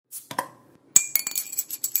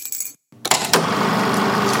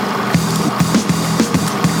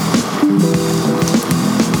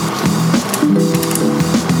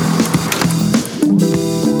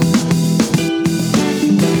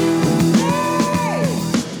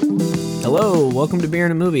Hello, welcome to Beer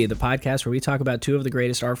and a Movie, the podcast where we talk about two of the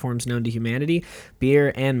greatest art forms known to humanity,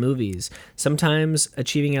 beer and movies. Sometimes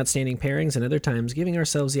achieving outstanding pairings, and other times giving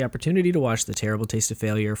ourselves the opportunity to wash the terrible taste of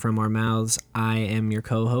failure from our mouths. I am your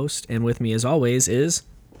co-host, and with me as always is...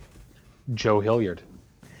 Joe Hilliard.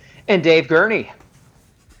 And Dave Gurney.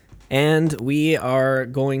 And we are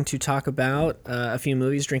going to talk about a few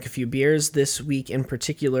movies, drink a few beers. This week in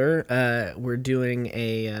particular, we're doing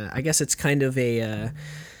I guess it's kind of a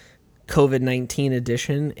COVID-19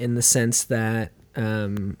 edition in the sense that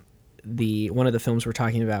one of the films we're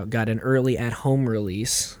talking about got an early at-home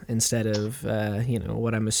release instead of,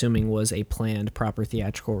 what I'm assuming was a planned proper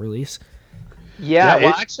theatrical release.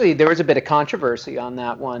 Actually, there was a bit of controversy on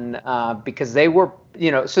that one because they were,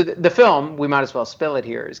 so the film, we might as well spill it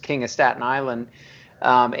here, is King of Staten Island.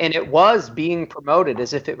 And it was being promoted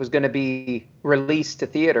as if it was going to be released to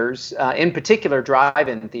theaters, in particular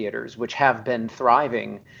drive-in theaters, which have been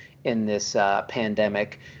thriving in this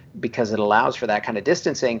pandemic because it allows for that kind of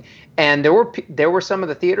distancing. And there were some of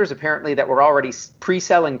the theaters apparently that were already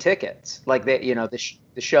pre-selling tickets, like the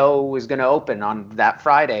show was going to open on that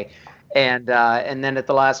Friday. And then at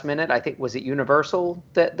the last minute, I think, was it Universal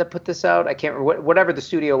that put this out? I can't remember. Whatever the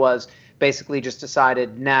studio was, basically just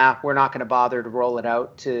decided, nah, we're not going to bother to roll it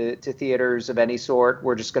out to theaters of any sort.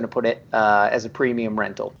 We're just going to put it as a premium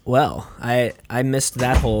rental. Well, I missed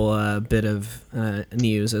that whole bit of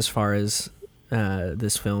news as far as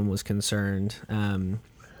this film was concerned.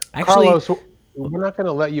 Actually, Carlos, we're not going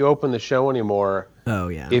to let you open the show anymore. Oh,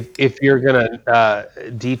 yeah. If you're going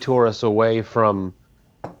to detour us away from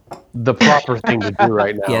the proper thing to do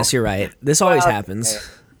right now. Yes, you're right. This always happens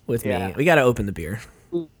with me. We got to open the beer.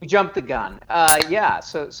 We jumped the gun.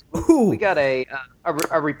 So we got a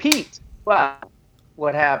repeat. Wow,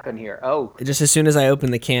 what happened here? Oh, just as soon as I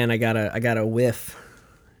open the can, I got a whiff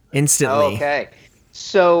instantly. Okay.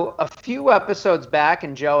 So a few episodes back,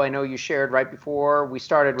 and Joe, I know you shared right before we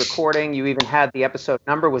started recording, you even had the episode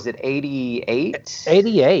number. Was it 88?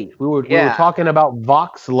 88. We were talking about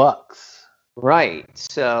Vox Lux. Right.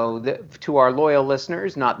 So to our loyal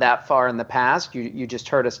listeners, not that far in the past, you just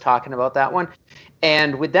heard us talking about that one.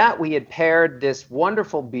 And with that, we had paired this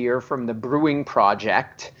wonderful beer from the Brewing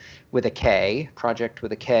Project with a K,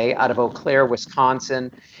 out of Eau Claire,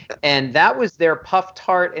 Wisconsin. And that was their Puff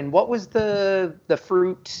Tart. And what was the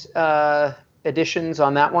fruit additions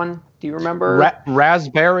on that one? Do you remember?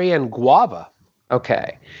 Raspberry and guava.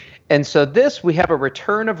 Okay. And so we have a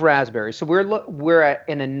return of raspberry. So we're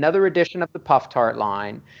in another edition of the Puff Tart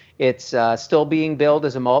line. It's still being billed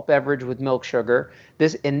as a malt beverage with milk sugar.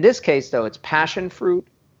 In this case, though, it's passion fruit,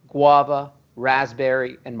 guava,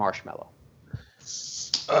 raspberry, and marshmallow.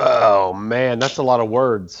 Oh man, that's a lot of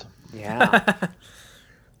words. Yeah.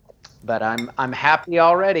 But I'm happy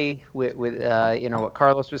already with what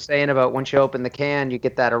Carlos was saying about once you open the can, you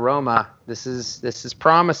get that aroma. This is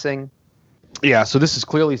promising. Yeah, so this is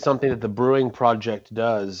clearly something that the Brewing Project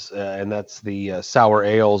does, and that's the sour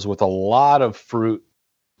ales with a lot of fruit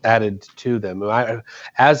added to them.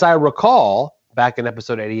 As I recall, back in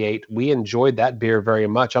episode 88, we enjoyed that beer very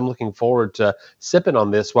much. I'm looking forward to sipping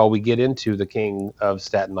on this while we get into the King of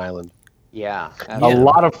Staten Island. Yeah. A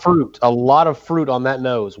lot of fruit on that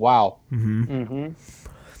nose. Wow. Mm-hmm.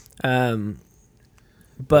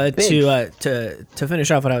 But to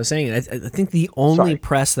finish off what I was saying, I think the only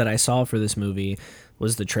press that I saw for this movie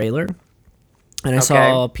was the trailer. And I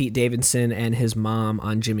saw Pete Davidson and his mom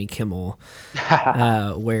on Jimmy Kimmel,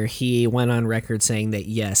 where he went on record saying that,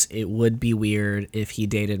 yes, it would be weird if he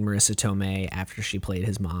dated Marissa Tomei after she played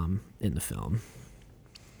his mom in the film.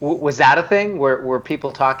 Was that a thing? Were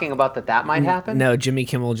people talking about that might happen? No, Jimmy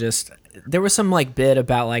Kimmel there was some bit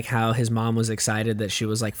about how his mom was excited that she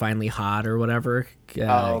was finally hot or whatever,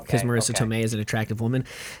 because Marissa Tomei is an attractive woman.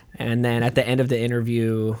 And then at the end of the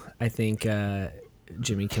interview, I think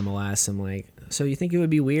Jimmy Kimmel asked him so you think it would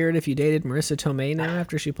be weird if you dated Marissa Tomei now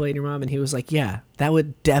after she played your mom? And he was like, yeah, that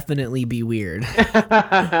would definitely be weird.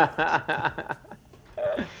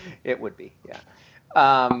 It would be, yeah.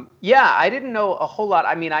 I didn't know a whole lot.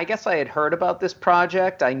 I mean, I guess I had heard about this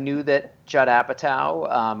project. I knew that Judd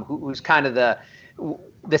Apatow, who's kind of the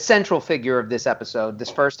central figure of this episode. This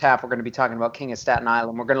first half, we're going to be talking about King of Staten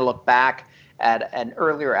Island. We're going to look back at an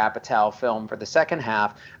earlier Apatow film for the second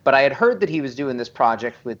half. But I had heard that he was doing this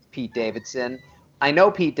project with Pete Davidson. I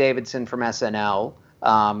know Pete Davidson from SNL,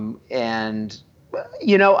 and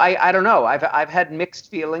I don't know. I've had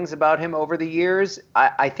mixed feelings about him over the years.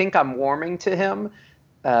 I think I'm warming to him.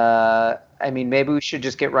 Maybe we should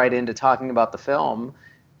just get right into talking about the film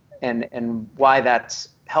and why that's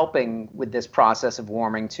helping with this process of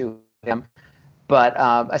warming to him. But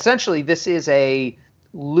essentially, this is a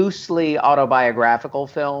loosely autobiographical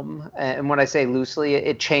film. And when I say loosely,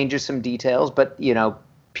 it changes some details, but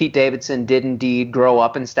Pete Davidson did indeed grow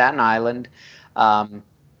up in Staten Island.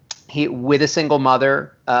 He with a single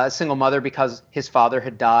mother because his father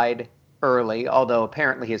had died early, although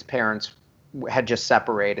apparently his parents had just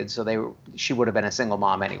separated, so she would have been a single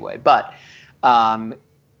mom anyway. But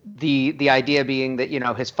the idea being that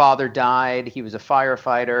his father died, he was a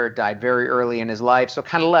firefighter, died very early in his life, so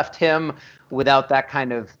kind of left him without that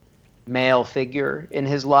kind of male figure in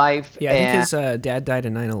his life. Yeah, I think his dad died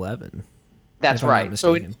in 9/11. That's right.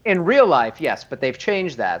 So in real life, yes, but they've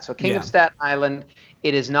changed that. So King of Staten Island,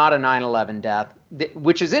 it is not a 9/11 death,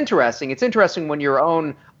 which is interesting. It's interesting when your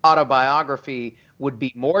own autobiography would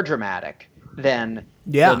be more dramatic than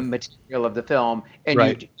the material of the film,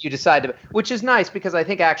 and you decide to, which is nice because I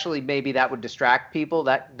think actually maybe that would distract people.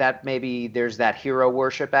 That maybe there's that hero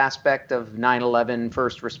worship aspect of 9/11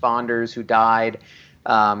 first responders who died.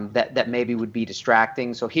 That maybe would be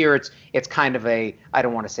distracting. So here it's kind of I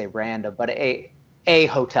don't want to say random, but a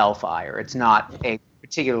hotel fire. It's not a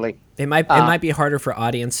particularly. It might be harder for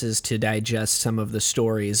audiences to digest some of the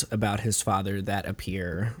stories about his father that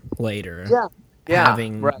appear later.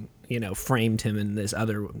 Having framed him in this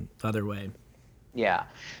other way. Yeah.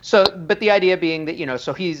 So, but the idea being that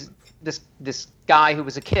so he's this guy who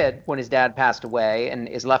was a kid when his dad passed away and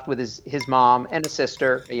is left with his mom and a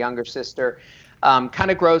sister, a younger sister. Kind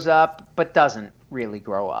of grows up, but doesn't really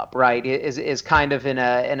grow up, right? Is kind of in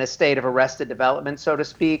a state of arrested development, so to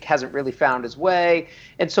speak, hasn't really found his way.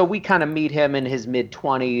 And so we kind of meet him in his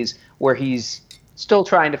mid-20s where he's still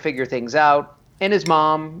trying to figure things out. And his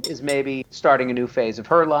mom is maybe starting a new phase of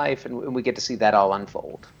her life, and we get to see that all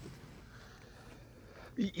unfold.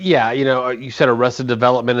 Yeah, you said Arrested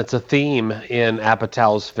Development. It's a theme in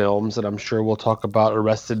Apatow's films, and I'm sure we'll talk about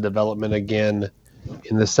Arrested Development again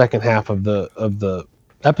in the second half of the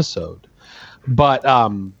episode. But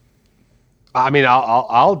I'll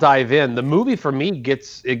dive in. The movie for me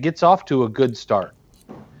gets off to a good start.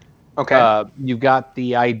 Okay. You've got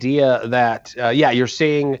the idea that you're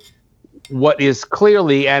seeing what is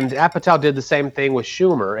clearly, and Apatow did the same thing with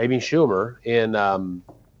Amy Schumer in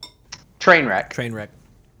Trainwreck.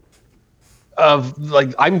 Of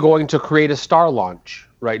like, I'm going to create a star launch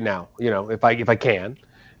right now, if I can.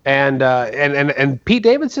 And Pete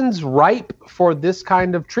Davidson's ripe for this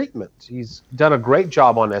kind of treatment. He's done a great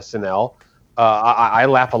job on SNL. I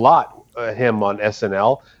laugh a lot at him on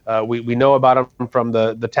SNL. We know about him from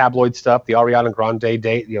the tabloid stuff, the Ariana Grande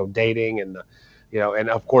dating, and and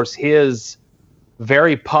of course his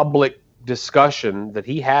very public discussion that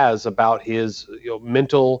he has about his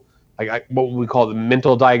mental, what we call the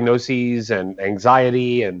mental diagnoses and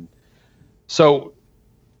anxiety, and so.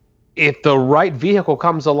 If the right vehicle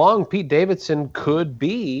comes along, Pete Davidson could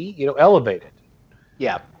be, elevated.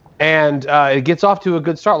 Yeah. And it gets off to a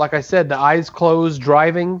good start. Like I said, the eyes closed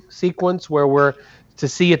driving sequence where we're to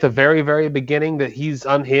see at the very, very beginning that he's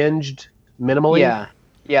unhinged minimally. Yeah.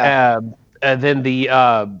 Yeah. And then the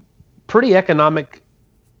pretty economic,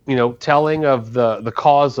 telling of the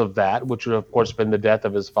cause of that, which would, of course, been the death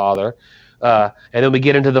of his father. And then we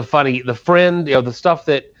get into the friend, the stuff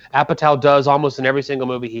that Apatow does almost in every single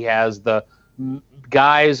movie he has, the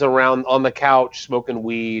guys around on the couch smoking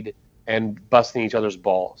weed and busting each other's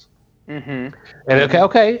balls. Mm-hmm. And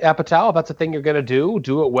okay, Apatow, if that's a thing you're going to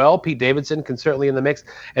do it well. Pete Davidson can certainly in the mix.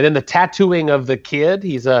 And then the tattooing of the kid,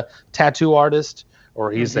 he's a tattoo artist,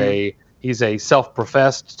 or he's a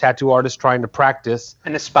self-professed tattoo artist trying to practice.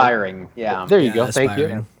 An aspiring, yeah. There you go, thank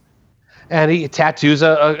you. And he tattoos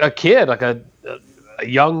a kid, like a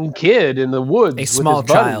young kid in the woods. A small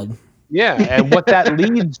child. Yeah, and what that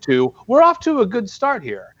leads to, we're off to a good start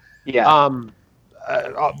here. Yeah.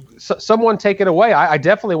 Someone take it away. I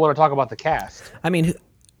definitely want to talk about the cast. I mean,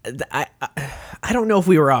 I don't know if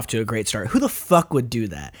we were off to a great start. Who the fuck would do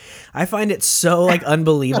that? I find it so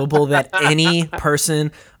unbelievable that any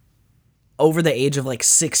person over the age of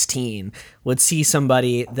 16 would see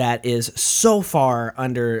somebody that is so far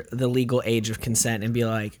under the legal age of consent and be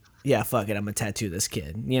like, yeah, fuck it, I'm gonna tattoo this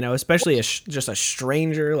kid. Especially just a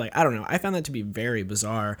stranger. I don't know. I found that to be very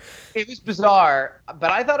bizarre. It was bizarre,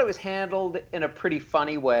 but I thought it was handled in a pretty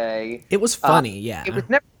funny way. It was funny, yeah. It was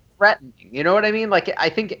never threatening. You know what I mean? I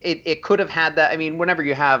think it could have had that. I mean, whenever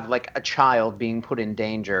you have a child being put in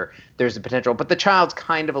danger, there's a potential. But the child's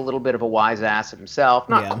kind of a little bit of a wise ass himself.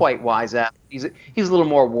 Not quite wise ass. He's a little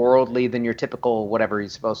more worldly than your typical whatever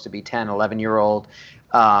he's supposed to be, 10, 11-year-old.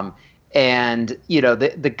 And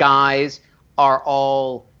the guys are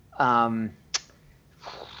all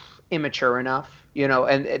immature enough,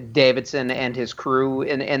 and Davidson and his crew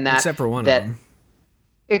in that. Except for one of them.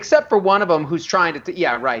 except for one of them who's trying to,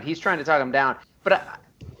 yeah, right. He's trying to talk him down. But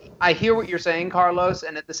I hear what you're saying, Carlos.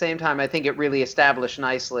 And at the same time, I think it really established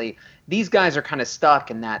nicely. These guys are kind of stuck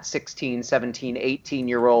in that 16, 17,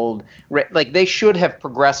 18-year-old. Like they should have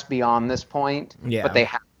progressed beyond this point, but they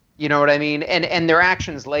haven't. You know what I mean? And their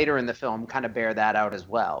actions later in the film kind of bear that out as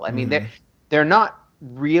well. I mean, they're not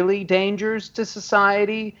really dangers to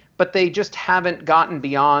society, but they just haven't gotten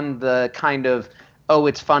beyond the kind of, oh,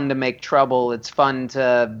 it's fun to make trouble. It's fun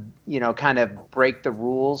to, kind of break the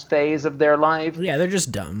rules phase of their life. Yeah, they're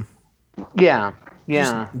just dumb. Yeah.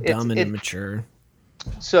 Just dumb and immature.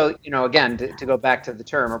 So, again, to go back to the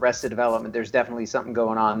term Arrested Development, there's definitely something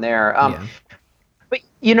going on there. But,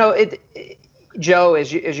 Joe,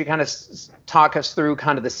 as you kind of talk us through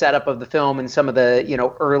kind of the setup of the film and some of the,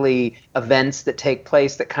 early events that take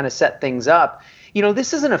place that kind of set things up,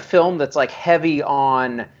 this isn't a film that's like heavy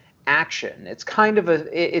on action. It's kind of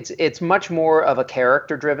it's much more of a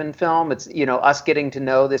character-driven film. It's, us getting to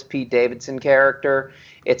know this Pete Davidson character.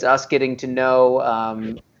 It's us getting to know,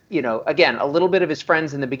 again, a little bit of his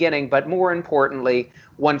friends in the beginning, but more importantly,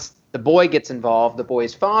 once the boy gets involved, the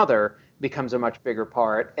boy's father becomes a much bigger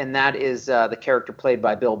part, and that is the character played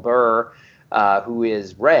by Bill Burr, who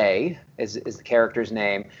is Ray, is the character's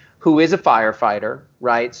name, who is a firefighter,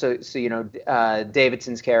 right? So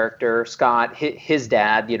Davidson's character, Scott, his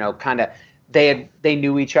dad, kind of they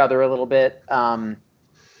knew each other a little bit.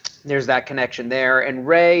 There's that connection there, and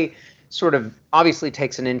Ray sort of obviously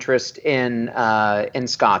takes an interest in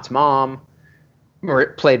Scott's mom,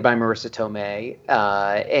 played by Marissa Tomei,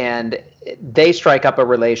 and they strike up a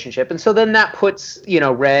relationship. And so then that puts,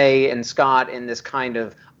 Ray and Scott in this kind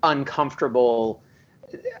of uncomfortable,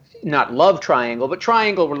 not love triangle, but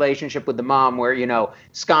triangle relationship with the mom where,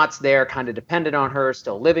 Scott's there kind of dependent on her,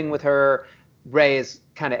 still living with her. Ray is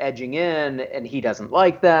kind of edging in and he doesn't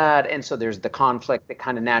like that. And so there's the conflict that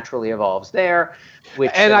kind of naturally evolves there.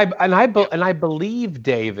 I believe,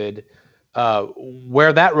 David,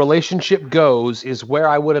 where that relationship goes is where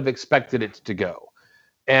I would have expected it to go.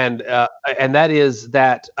 And that is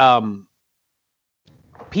that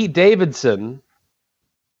Pete Davidson,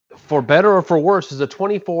 for better or for worse, is a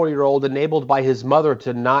 24-year-old enabled by his mother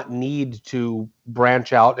to not need to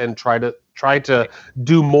branch out and try to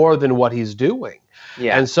do more than what he's doing.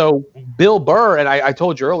 Yeah. And so Bill Burr, and I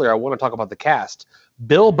told you earlier, I want to talk about the cast.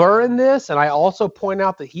 Bill Burr in this, and I also point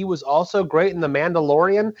out that he was also great in The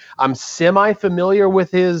Mandalorian. I'm semi-familiar with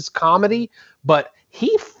his comedy, but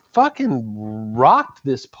he fucking rocked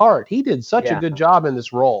this part. He did such a good job in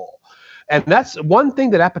this role. And that's one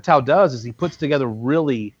thing that Apatow does is he puts together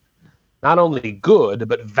really not only good,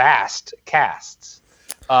 but vast casts.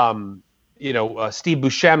 Steve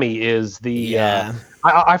Buscemi is the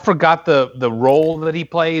I forgot the role that he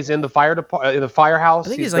plays in the firehouse. I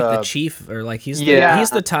think he's like the chief, or like he's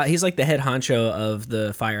the top, he's like the head honcho of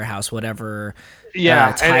the firehouse, whatever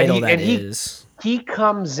title that is. He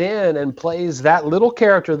comes in and plays that little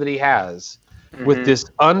character that he has with this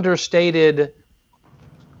understated,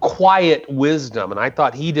 quiet wisdom, and I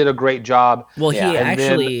thought he did a great job. Well, he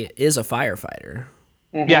actually is a firefighter.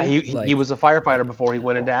 Yeah, he was a firefighter before he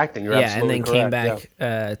went into acting. You're absolutely and then came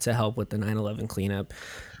back to help with the 9/11 cleanup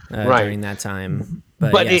during that time.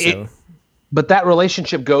 But that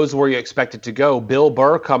relationship goes where you expect it to go. Bill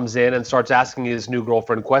Burr comes in and starts asking his new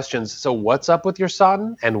girlfriend questions. So what's up with your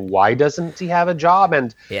son? And why doesn't he have a job?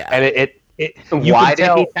 And why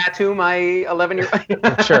did he tattoo my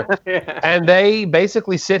 11-year-old? Sure. And they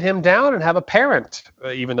basically sit him down and have a parent,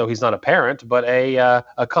 even though he's not a parent, but a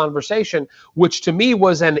conversation, which to me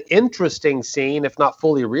was an interesting scene, if not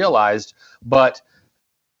fully realized. But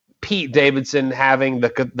Pete Davidson having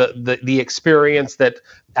the experience that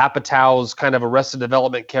Apatow's kind of Arrested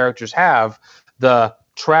Development characters have, the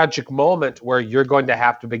tragic moment where you're going to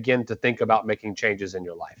have to begin to think about making changes in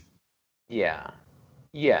your life.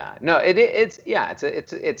 Yeah, no, it's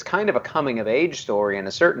kind of a coming of age story in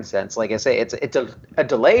a certain sense. Like I say, it's a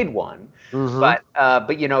delayed one, but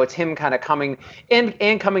it's him kind of coming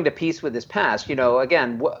and coming to peace with his past.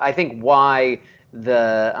 Again, I think why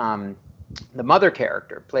the mother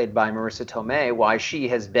character played by Marissa Tomei, why she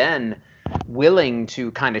has been willing to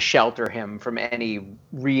kind of shelter him from any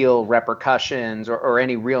real repercussions or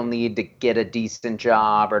any real need to get a decent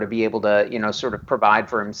job or to be able to, sort of provide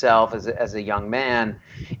for himself as a young man,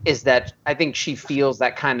 is that I think she feels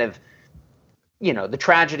that kind of, the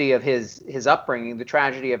tragedy of his upbringing, the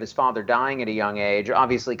tragedy of his father dying at a young age,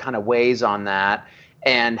 obviously kind of weighs on that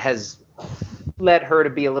and has led her to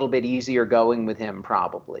be a little bit easier going with him,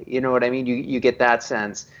 probably. You know what I mean? You get that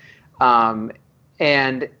sense. And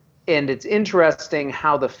it's interesting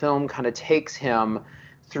how the film kind of takes him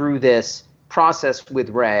through this process with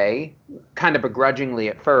Ray, kind of begrudgingly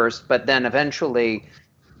at first, but then eventually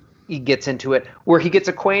he gets into it, where he gets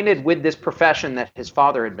acquainted with this profession that his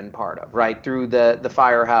father had been part of, right, through the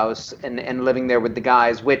firehouse and living there with the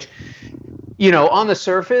guys, which, on the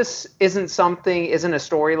surface isn't a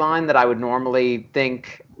storyline that I would normally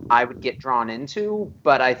think I would get drawn into,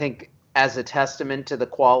 but I think as a testament to the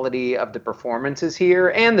quality of the performances here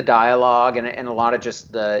and the dialogue and a lot of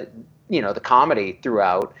just the comedy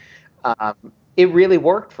throughout, it really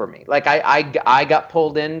worked for me. Like I got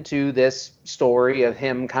pulled into this story of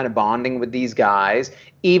him kind of bonding with these guys,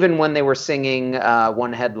 even when they were singing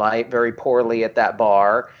One Headlight very poorly at that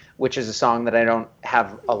bar, which is a song that I don't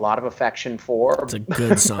have a lot of affection for. It's a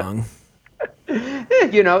good song.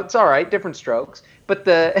 It's all right, different strokes. But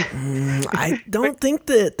I don't think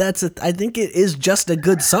I think it is just a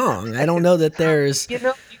good song. I don't know that there's you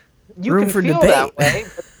room can for feel debate. That way,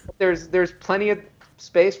 but there's plenty of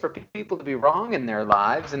space for people to be wrong in their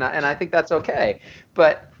lives, and I think that's okay.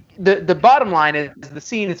 But the bottom line is the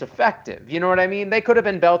scene is effective. You know what I mean? They could have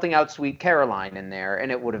been belting out Sweet Caroline in there, and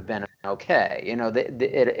it would have been okay.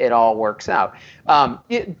 It all works out.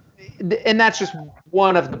 And that's just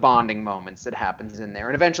one of the bonding moments that happens in there.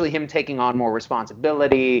 And eventually him taking on more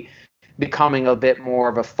responsibility, becoming a bit more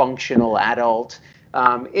of a functional adult.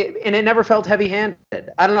 And it never felt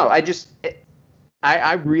heavy-handed. I don't know.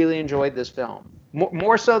 I really enjoyed this film.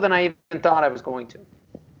 More so than I even thought I was going to.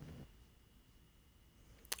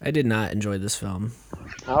 I did not enjoy this film.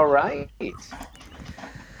 All right.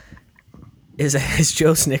 Is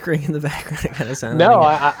Joe snickering in the background? It kind of sounded No,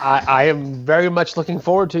 like I am very much looking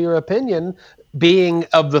forward to your opinion, being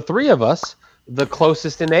of the three of us the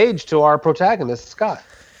closest in age to our protagonist, Scott.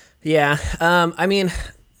 Yeah. I mean,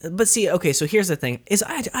 but see, okay, so here's the thing, is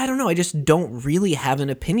I don't know, I just don't really have an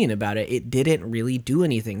opinion about it. It didn't really do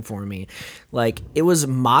anything for me. Like, it was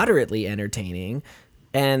moderately entertaining,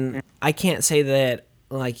 and I can't say that,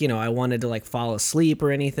 like, I wanted to, like, fall asleep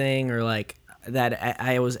or anything, or, like, that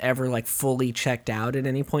I was ever, like, fully checked out at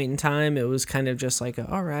any point in time. It was kind of just like,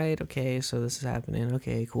 all right, okay, so this is happening,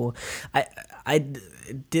 okay, cool. I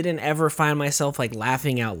didn't ever find myself, like,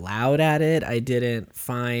 laughing out loud at it. I didn't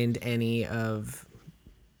find any of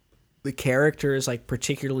the characters, like,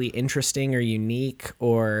 particularly interesting or unique,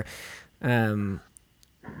 or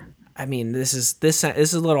I mean, this is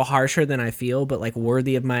a little harsher than I feel, but, like,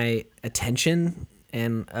 worthy of my attention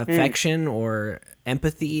and affection or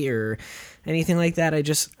empathy or anything like that.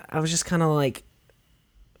 I was just kind of like,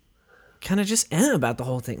 just about the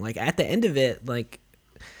whole thing. Like, at the end of it, like,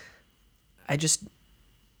 I just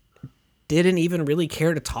didn't even really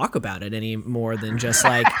care to talk about it any more than just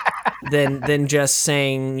like, than just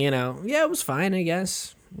saying, yeah, it was fine, I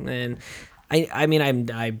guess. And I mean,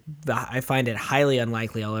 I find it highly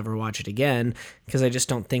unlikely I'll ever watch it again, because I just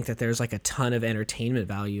don't think that there's, like, a ton of entertainment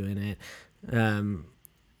value in it.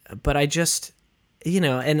 But I just,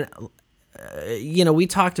 and, we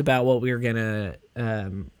talked about what we were going to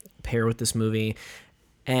pair with this movie.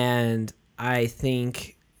 And I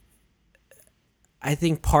think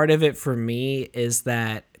part of it for me is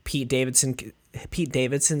that Pete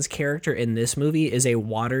Davidson's character in this movie is a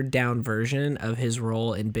watered down version of his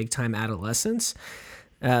role in Big Time Adolescence,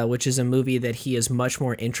 which is a movie that he is much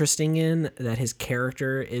more interesting in, that his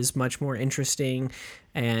character is much more interesting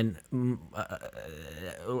and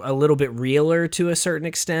a little bit realer to a certain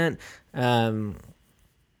extent,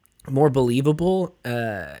 more believable.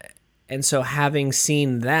 And so having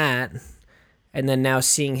seen that, and then now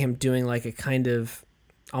seeing him doing, like, a kind of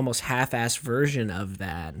almost half-assed version of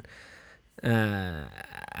that,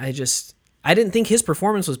 I didn't think his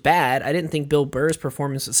performance was bad. I didn't think Bill Burr's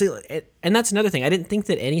performance and that's another thing. I didn't think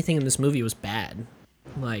that anything in this movie was bad.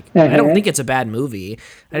 Like, I don't think it's a bad movie.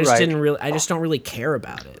 I just I just don't really care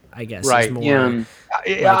about it, I guess. Right. Is more, yeah.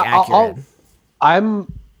 accurate.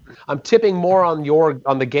 I'm tipping more on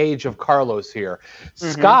the gauge of Carlos here.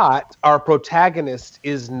 Scott, our protagonist,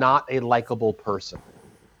 is not a likable person.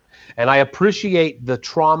 And I appreciate the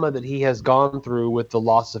trauma that he has gone through with the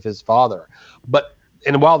loss of his father.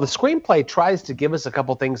 And while the screenplay tries to give us a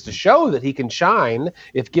couple things to show that he can shine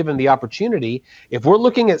if given the opportunity, if we're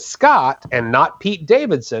looking at Scott and not Pete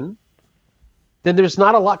Davidson, then there's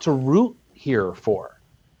not a lot to root here for.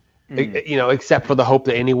 Except for the hope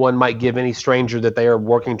that anyone might give any stranger that they are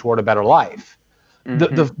working toward a better life.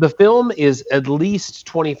 The film is at least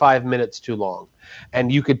 25 minutes too long,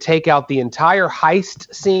 and you could take out the entire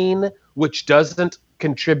heist scene, which doesn't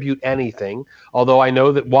contribute anything, although I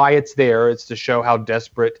know that why it's there, it's to show how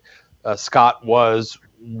desperate Scott was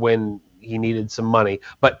when he needed some money.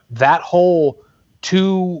 But that whole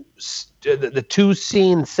the two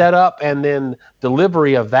scene setup and then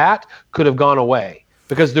delivery of that could have gone away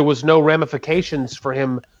because there was no ramifications for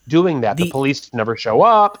him doing that. The police never show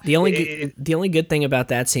up. The only good thing about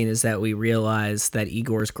that scene is that we realize that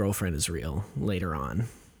Igor's girlfriend is real later on.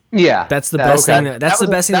 Yeah, that's the best thing. That's the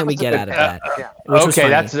best thing that we get out of that. Okay,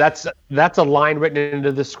 that's a line written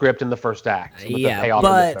into the script in the first act. With the payoff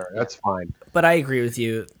in the third. That's fine. But I agree with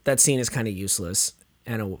you. That scene is kind of useless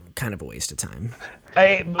and kind of a waste of time.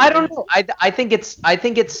 I don't know. I think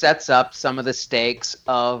it sets up some of the stakes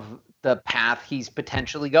of the path he's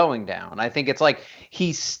potentially going down. I think it's like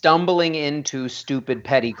he's stumbling into stupid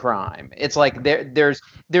petty crime. It's like there's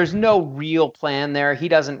no real plan there. He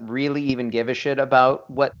doesn't really even give a shit about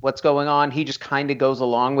what's going on. He just kind of goes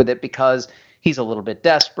along with it because he's a little bit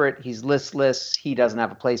desperate. He's listless. He doesn't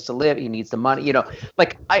have a place to live. He needs the money.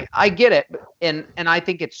 Like I get it, and I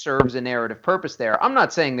think it serves a narrative purpose there. I'm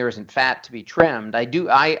not saying there isn't fat to be trimmed. I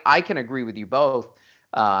can agree with you both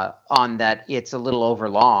on that. It's a little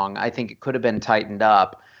overlong. I think it could have been tightened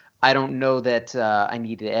up. I don't know that I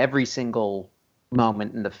needed every single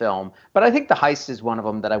moment in the film, but I think the heist is one of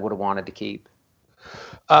them that I would have wanted to keep.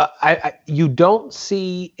 You don't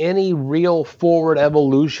see any real forward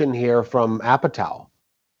evolution here from Apatow.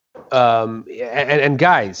 And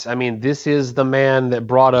guys, I mean, this is the man that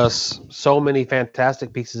brought us so many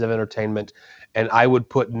fantastic pieces of entertainment, and I would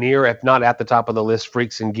put near, if not at the top of the list,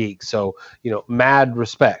 Freaks and Geeks. So, mad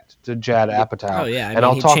respect to Judd Apatow. Oh yeah, I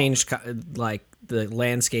mean, he changed like the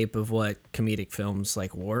landscape of what comedic films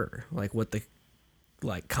were, like what the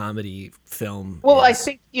comedy film. Well, is. I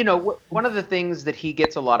think one of the things that he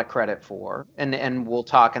gets a lot of credit for, and we'll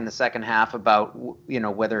talk in the second half about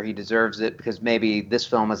whether he deserves it, because maybe this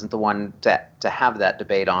film isn't the one to have that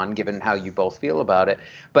debate on, given how you both feel about it.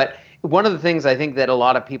 But one of the things I think that a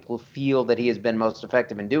lot of people feel that he has been most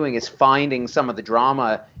effective in doing is finding some of the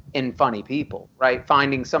drama in funny people, right?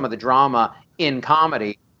 Finding some of the drama in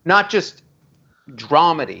comedy, not just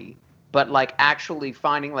dramedy, but actually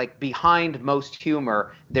finding behind most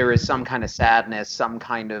humor, there is some kind of sadness, some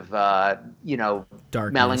kind of,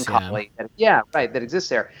 darkness, melancholy. Yeah. That exists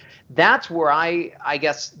there. That's where I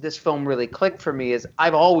guess this film really clicked for me. Is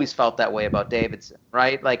I've always felt that way about Davidson,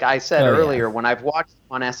 right? Like I said earlier, when I've watched him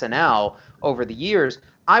on SNL over the years,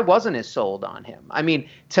 I wasn't as sold on him. I mean,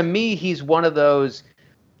 to me, he's one of those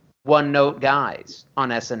one-note guys on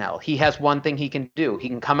SNL. He has one thing he can do. He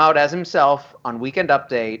can come out as himself on Weekend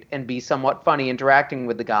Update and be somewhat funny interacting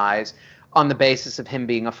with the guys on the basis of him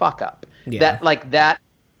being a fuck-up. Yeah. That.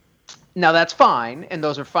 Now, that's fine, and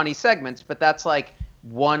those are funny segments, but that's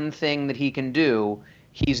one thing that he can do.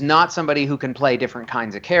 He's not somebody who can play different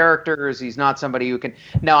kinds of characters. He's not somebody who can...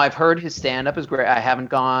 Now, I've heard his stand-up is great. I haven't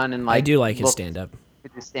gone and I do like his stand-up.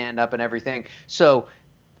 His stand-up and everything. So...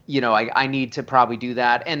 I need to probably do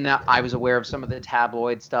that. And I was aware of some of the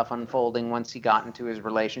tabloid stuff unfolding once he got into his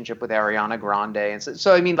relationship with Ariana Grande. And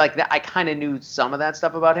so I mean, I kind of knew some of that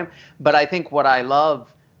stuff about him. But I think what I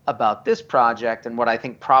love about this project and what I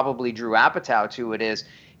think probably drew Apatow to it is,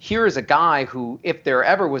 here is a guy who, if there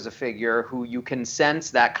ever was a figure who you can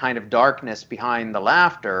sense that kind of darkness behind the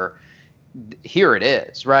laughter, here it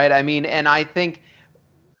is, right? I mean, and I think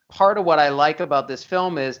part of what I like about this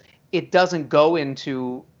film is it doesn't go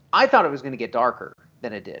into... I thought it was going to get darker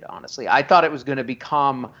than it did, honestly. I thought it was going to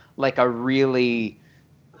become a really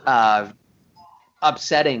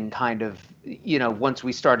upsetting kind of, once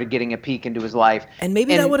we started getting a peek into his life. And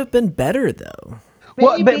maybe that would have been better, though.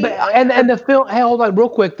 Well, but the film, hey, hold on real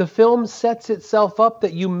quick. The film sets itself up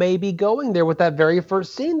that you may be going there with that very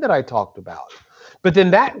first scene that I talked about. But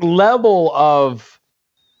then that level of,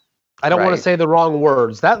 I don't want to say the wrong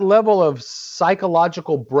words, that level of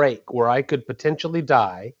psychological break where I could potentially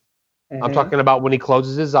die, I'm talking about when he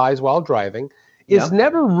closes his eyes while driving, is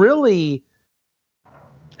never really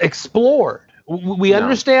explored. We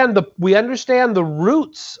understand the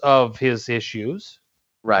roots of his issues,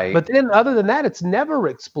 right? But then other than that, it's never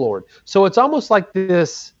explored. So it's almost like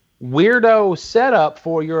this weirdo setup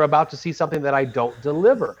for you're about to see something that I don't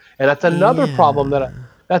deliver, and that's another problem that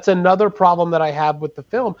That's another problem that I have with the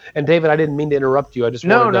film. And David, I didn't mean to interrupt you. I just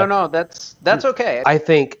no. That's okay. I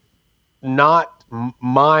think not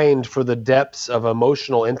mined for the depths of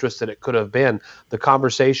emotional interest that it could have been. The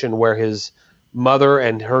conversation where his mother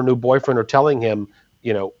and her new boyfriend are telling him,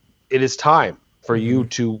 it is time for you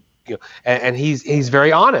to, and he's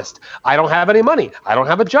very honest. I don't have any money. I don't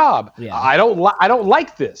have a job. Yeah. I don't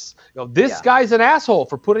like this. This guy's an asshole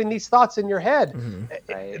for putting these thoughts in your head.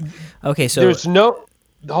 Mm-hmm. Right. Okay, so there's no.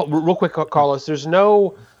 Real quick, Carlos. There's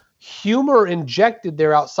no humor injected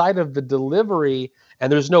there outside of the delivery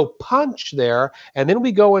and there's no punch there. And then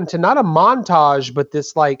we go into not a montage, but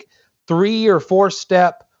this like 3 or 4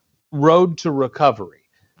 step road to recovery,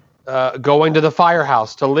 going to the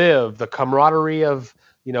firehouse to live, the camaraderie of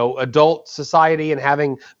adult society and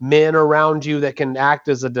having men around you that can act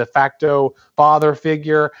as a de facto father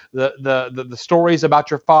figure, the stories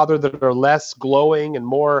about your father that are less glowing and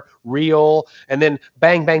more real, and then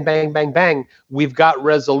bang, bang, bang, bang, bang, we've got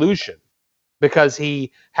resolution because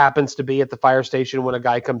he happens to be at the fire station when a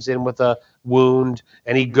guy comes in with a wound,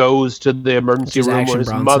 and he goes to the emergency room where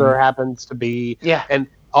his mother happens to be, and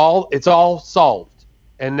it's all solved.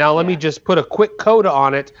 And now let me just put a quick coda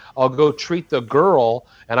on it. I'll go treat the girl,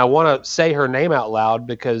 and I want to say her name out loud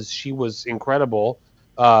because she was incredible.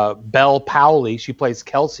 Belle Powley, she plays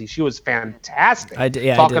Kelsey. She was fantastic.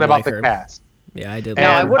 Talking about the cast. Yeah, I did.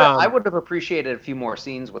 I would have appreciated a few more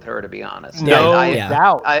scenes with her, to be honest. No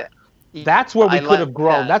doubt. That's where we could have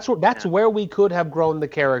grown. That's where we could have grown the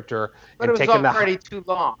character. But it was already too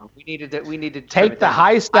long. We needed to take the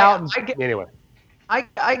heist out. Anyway.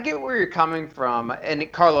 I get where you're coming from, and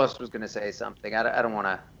Carlos was going to say something. I don't want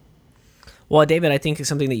to. Well, David, I think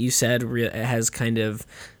something that you said has kind of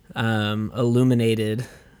illuminated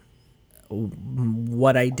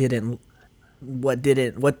why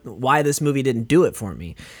this movie didn't do it for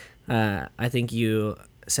me. I think you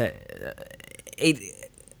said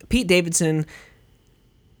Pete Davidson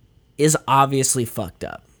is obviously fucked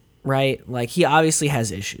up. Right? Like, he obviously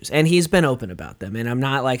has issues, and he's been open about them. And I'm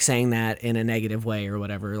not like saying that in a negative way or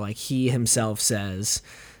whatever. Like, he himself says,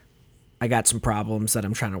 I got some problems that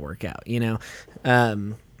I'm trying to work out,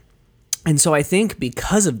 And so I think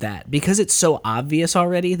because of that, because it's so obvious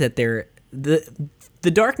already that the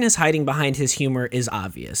darkness hiding behind his humor is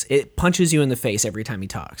obvious. It punches you in the face every time he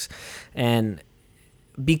talks. And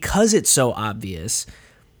because it's so obvious,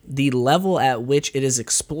 the level at which it is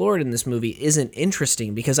explored in this movie isn't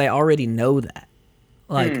interesting because I already know that.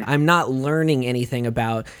 Like, I'm not learning anything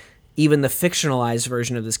about even the fictionalized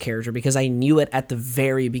version of this character because I knew it at the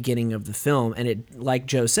very beginning of the film. And it, like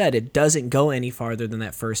Joe said, it doesn't go any farther than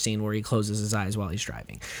that first scene where he closes his eyes while he's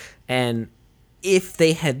driving. And if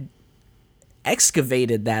they had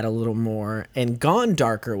excavated that a little more and gone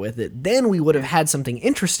darker with it, then we would have had something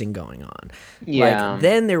interesting going on. Yeah. Like,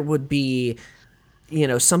 then there would be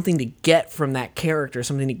something to get from that character,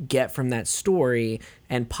 something to get from that story,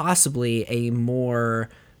 and possibly a more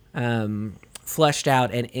fleshed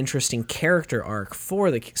out and interesting character arc for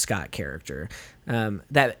the Scott character. And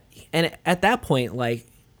at that point,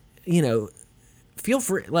 feel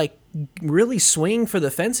free, really swing for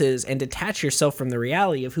the fences and detach yourself from the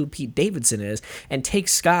reality of who Pete Davidson is and take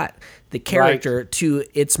Scott, the character, to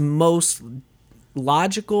its most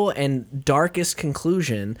logical and darkest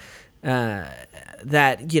conclusion,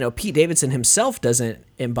 that Pete Davidson himself doesn't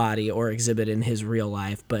embody or exhibit in his real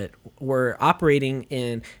life, but we're operating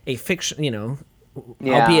in a fiction,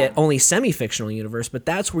 albeit only semi-fictional universe. But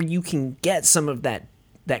that's where you can get some of that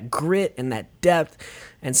grit and that depth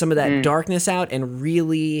and some of that darkness out, and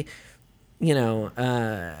really, kind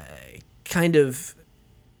of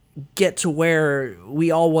get to where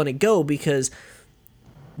we all want to go, because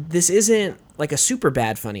this isn't like a super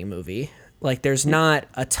bad funny movie. Like, there's not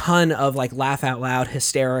a ton of like laugh out loud,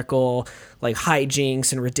 hysterical, like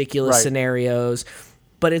hijinks and ridiculous scenarios,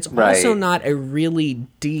 but it's also not a really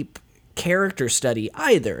deep character study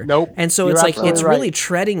either. Nope. And so it's like, it's really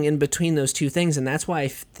treading in between those two things. And that's why I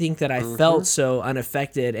think that I felt so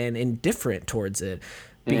unaffected and indifferent towards it.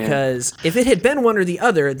 Because if it had been one or the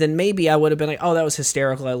other, then maybe I would have been like, oh, that was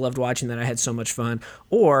hysterical, I loved watching that, I had so much fun.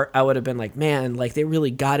 Or I would have been like, man, like, they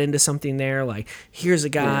really got into something there. Like, here's a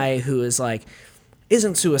guy who is like,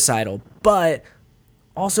 isn't suicidal, but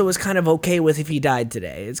also is kind of okay with if he died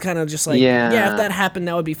today. It's kind of just like, yeah, if that happened,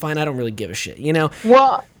 that would be fine. I don't really give a shit,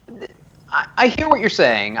 Well, I hear what you're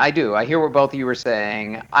saying. I do. I hear what both of you were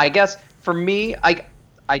saying. I guess for me, I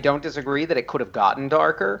don't disagree that it could have gotten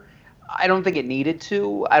darker. I don't think it needed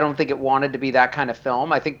to. I don't think it wanted to be that kind of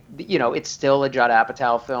film. I think, it's still a Judd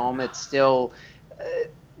Apatow film. It's still,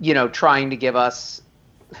 trying to give us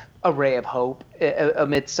a ray of hope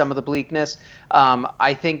amidst some of the bleakness.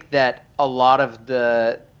 I think that a lot of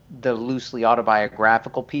the loosely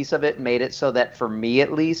autobiographical piece of it made it so that, for me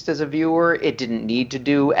at least as a viewer, it didn't need to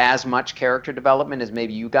do as much character development as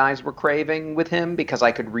maybe you guys were craving with him, because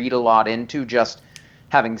I could read a lot into just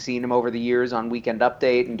having seen him over the years on Weekend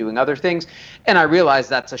Update and doing other things. And I realize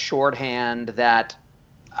that's a shorthand that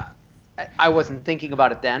I wasn't thinking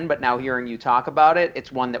about it then, but now hearing you talk about it,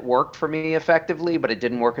 it's one that worked for me effectively, but it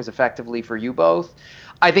didn't work as effectively for you both.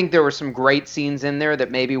 I think there were some great scenes in there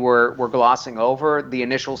that maybe we're glossing over. The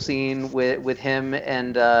initial scene with him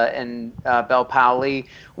and Bel Powley,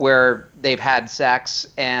 where they've had sex,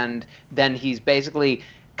 and then he's basically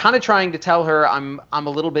kind of trying to tell her, I'm a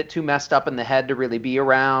little bit too messed up in the head to really be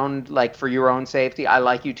around, like, for your own safety. I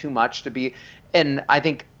like you too much to be. And I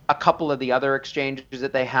think a couple of the other exchanges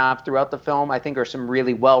that they have throughout the film, I think, are some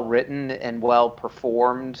really well written and well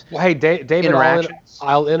performed. Well, hey, David,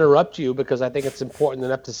 I'll interrupt you because I think it's important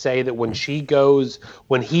enough to say that when he goes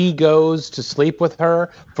to sleep with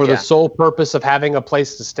her for the sole purpose of having a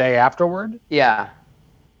place to stay afterward. Yeah.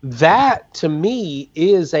 That to me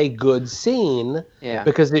is a good scene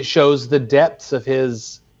because it shows the depths of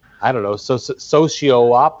his, I don't know, sociopathy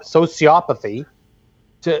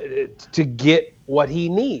to get what he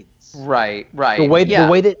needs. Right. The way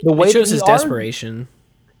that it shows his desperation.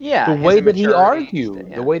 Yeah. The way that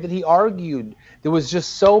he argued, there was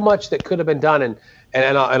just so much that could have been done.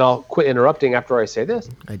 And I'll quit interrupting after I say this.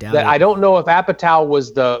 I don't know if Apatow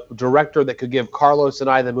was the director that could give Carlos and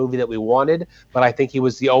I the movie that we wanted, but I think he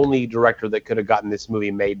was the only director that could have gotten this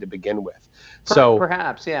movie made to begin with. So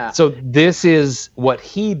perhaps, yeah. So this is what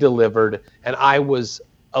he delivered, and I was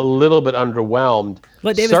a little bit underwhelmed.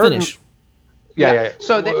 Let David finish. Yeah.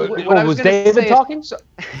 So was David talking? So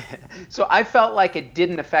I felt like it did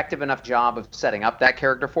an effective enough job of setting up that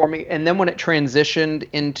character for me, and then when it transitioned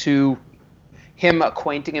into him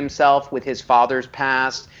acquainting himself with his father's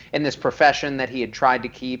past and this profession that he had tried to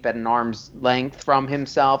keep at an arm's length from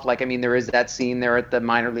himself. Like, I mean, there is that scene there at the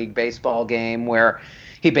minor league baseball game where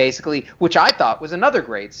he basically, which I thought was another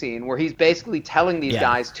great scene, where he's basically telling these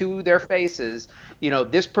guys to their faces, you know,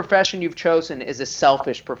 this profession you've chosen is a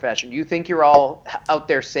selfish profession. You think you're all out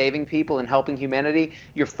there saving people and helping humanity?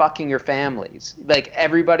 You're fucking your families. Like,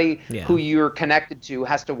 everybody who you're connected to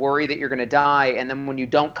has to worry that you're going to die, and then when you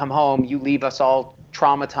don't come home, you leave us all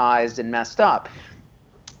traumatized and messed up.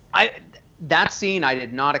 That scene I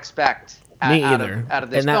did not expect out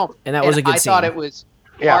of this film. And that was a good scene. I thought it was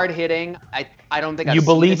hard hitting. I don't think you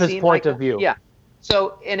believe his point of view. Yeah.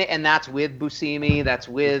 So and that's with Buscemi. That's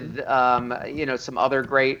with some other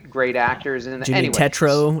great actors. And Jimmy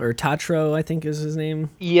Tatro, I think is his name.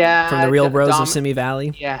 Yeah. From the Real Bros of Simi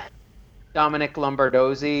Valley. Yeah. Dominic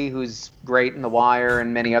Lombardozzi, who's great in The Wire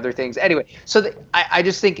and many other things. Anyway, so I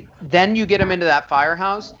just think then you get him into that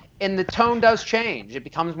firehouse, and the tone does change. It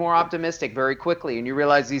becomes more optimistic very quickly, and you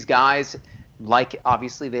realize these guys,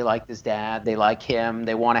 obviously they like this dad, they like him,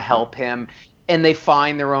 they want to help him, and they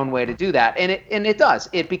find their own way to do that. And it does.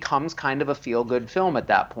 It becomes kind of a feel-good film at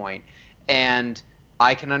that point. And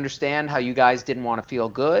I can understand how you guys didn't want to feel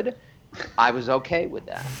good. I was okay with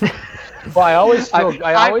that. Well, I always feel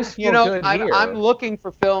good here. I'm looking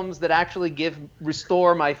for films that actually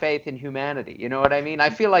restore my faith in humanity. You know what I mean? I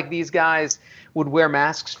feel like these guys would wear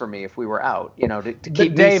masks for me if we were out, to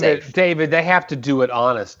keep me safe. David, they have to do it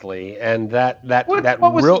honestly, and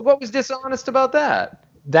what was dishonest about that?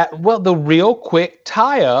 The real quick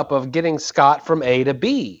tie-up of getting Scott from A to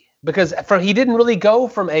B, because he didn't really go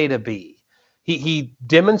from A to B. He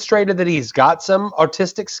demonstrated that he's got some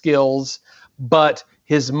artistic skills, but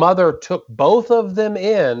his mother took both of them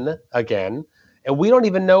in again, and we don't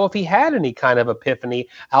even know if he had any kind of epiphany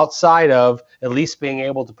outside of at least being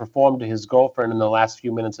able to perform to his girlfriend in the last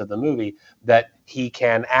few minutes of the movie that he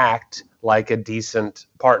can act like a decent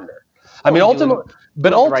partner. Ultimately,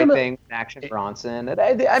 right thing, Action Bronson.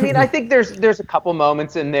 I think there's a couple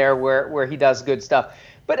moments in there where he does good stuff.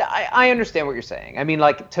 But I understand what you're saying. I mean,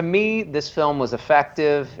 like, to me, this film was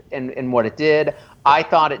effective in what it did. I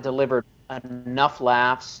thought it delivered enough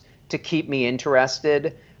laughs to keep me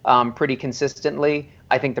interested pretty consistently.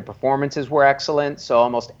 I think the performances were excellent. So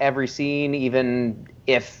almost every scene, even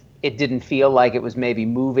if it didn't feel like it was maybe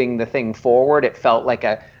moving the thing forward, it felt like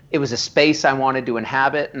it was a space I wanted to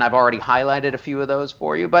inhabit, and I've already highlighted a few of those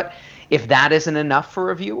for you. But if that isn't enough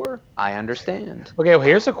for a viewer, I understand. Okay, well,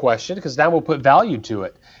 here's a question, because now we'll put value to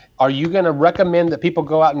it. Are you going to recommend that people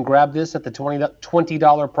go out and grab this at the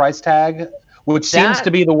 $20 price tag, which seems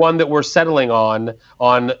to be the one that we're settling on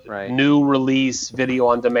new release, video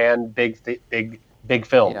on demand, big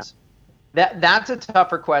films? Yeah. That's a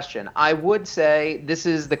tougher question. I would say this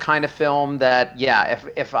is the kind of film that,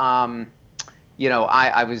 if I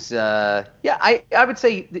would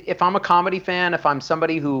say if I'm a comedy fan, if I'm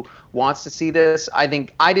somebody who wants to see this, I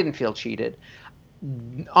think I didn't feel cheated.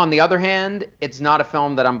 On the other hand, it's not a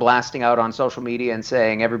film that I'm blasting out on social media and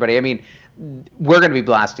saying, everybody, I mean, we're going to be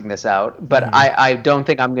blasting this out, but I don't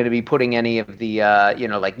think I'm going to be putting any of the,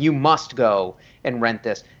 like, you must go and rent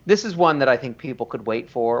this. This is one that I think people could wait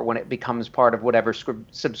for when it becomes part of whatever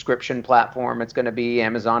subscription platform it's going to be,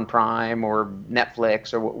 Amazon Prime or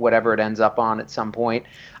Netflix or whatever it ends up on at some point.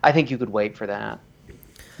 I think you could wait for that.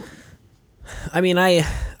 I mean,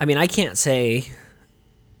 I can't say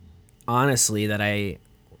honestly that I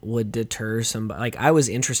would deter somebody. Like, I was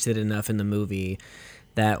interested enough in the movie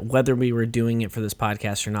that whether we were doing it for this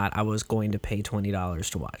podcast or not, I was going to pay $20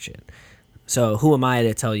 to watch it. So who am I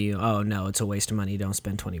to tell you, oh no, it's a waste of money, don't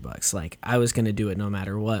spend $20. Like, I was going to do it no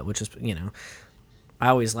matter what, which is, I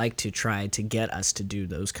always like to try to get us to do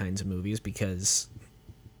those kinds of movies because,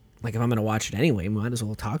 like, if I'm going to watch it anyway, we might as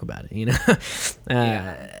well talk about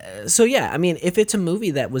it, So yeah, I mean, if it's a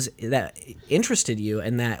movie that interested you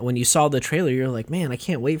and that when you saw the trailer, you're like, man, I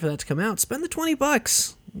can't wait for that to come out, spend the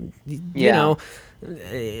 $20. You know,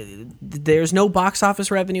 there's no box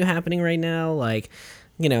office revenue happening right now. Like,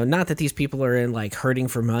 not that these people are in like hurting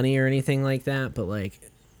for money or anything like that, but like,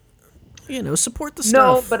 support the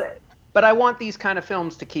stuff. No, but I want these kind of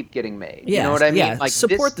films to keep getting made. Yeah, you know what I mean? Yeah, like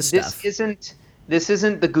support the stuff. This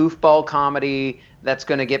isn't the goofball comedy that's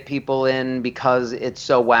going to get people in because it's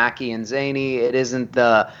so wacky and zany. It isn't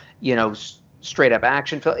the, straight up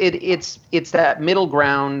action film. It's that middle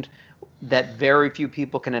ground that very few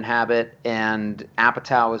people can inhabit, and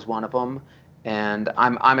Apatow is one of them. And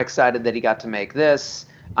I'm excited that he got to make this.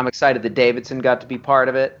 I'm excited that Davidson got to be part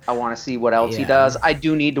of it. I want to see what else he does. I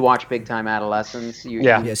do need to watch Big Time Adolescence.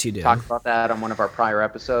 Yes, you do. Talked about that on one of our prior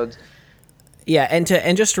episodes. Yeah,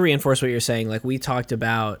 and just to reinforce what you're saying, like we talked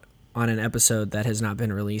about on an episode that has not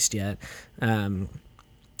been released yet,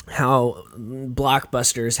 how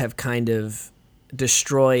blockbusters have kind of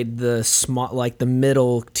destroyed the small, like the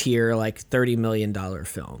middle tier, like $30 million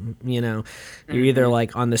film. You're either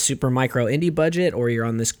like on the super micro indie budget or you're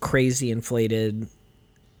on this crazy inflated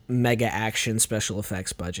mega action special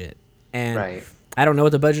effects budget. And right. I don't know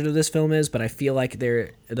what the budget of this film is, but I feel like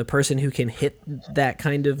the person who can hit that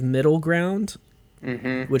kind of middle ground,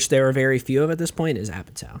 which there are very few of at this point, is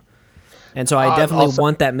Apatow. And so I definitely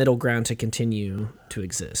want that middle ground to continue to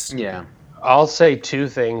exist. Yeah. I'll say two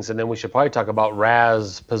things, and then we should probably talk about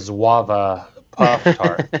Raz Pazwava Puff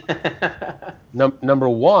Tart. Number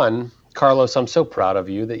one, Carlos, I'm so proud of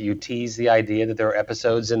you that you tease the idea that there are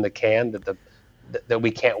episodes in the can that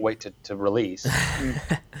we can't wait to release. You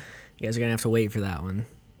guys are going to have to wait for that one.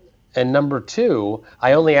 And number two,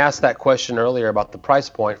 I only asked that question earlier about the price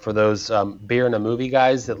point for those beer and a movie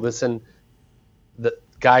guys that listen, the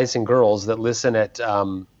guys and girls that listen at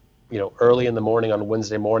early in the morning on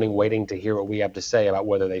Wednesday morning, waiting to hear what we have to say about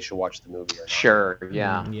whether they should watch the movie or not. Sure,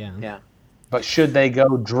 yeah. But should they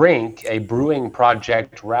go drink a Brewing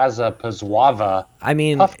Project Raza Pazwava? I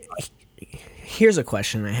mean, here's a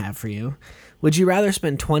question I have for you. Would you rather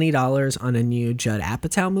spend $20 on a new Judd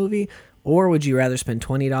Apatow movie, or would you rather spend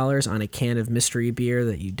 $20 on a can of mystery beer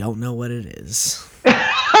that you don't know what it is?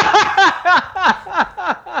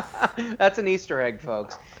 That's an Easter egg,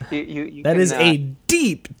 folks. That is a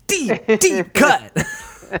deep cut.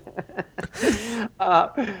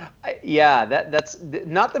 That's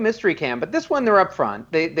not the mystery can, but this one they're up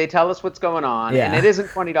front. They tell us what's going on, and it isn't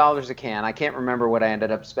 $20 a can. I can't remember what I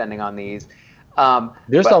ended up spending on these.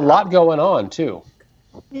 There's a lot going on too.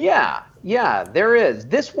 Yeah, there is.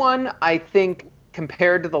 This one, I think,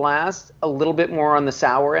 compared to the last, a little bit more on the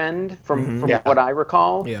sour end from what I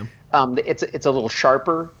recall. Yeah. It's a little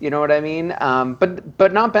sharper, you know what I mean?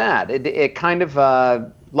 But not bad. It kind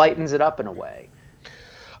of lightens it up in a way.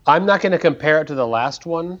 I'm not going to compare it to the last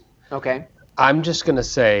one. Okay. I'm just going to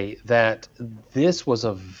say that this was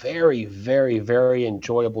a very, very, very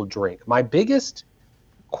enjoyable drink. My biggest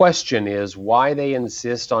question is why they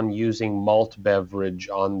insist on using malt beverage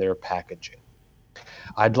on their packaging.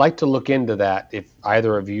 I'd like to look into that if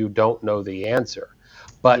either of you don't know the answer.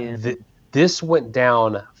 But this went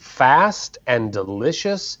down fast and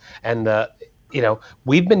delicious, and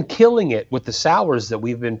we've been killing it with the sours that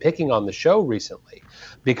we've been picking on the show recently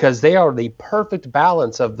because they are the perfect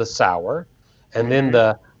balance of the sour and then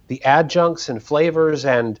the adjuncts and flavors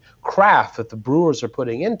and craft that the brewers are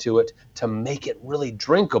putting into it to make it really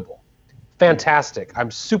drinkable. Fantastic.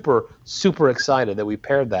 I'm super, super excited that we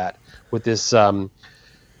paired that with this film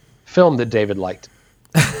that David liked.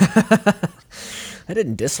 I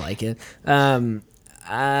didn't dislike it. I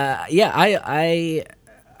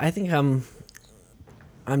think I'm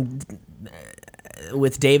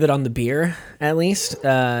with David on the beer, at least,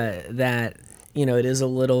 that, it is a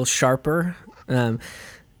little sharper.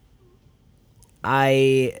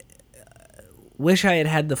 I wish I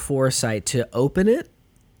had the foresight to open it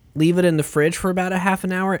leave it in the fridge for about a half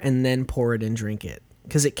an hour, and then pour it and drink it.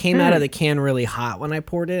 Because it came out of the can really hot when I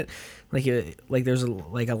poured it. Like there's a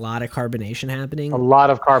lot of carbonation happening. A lot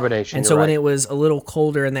of carbonation. And so when it was a little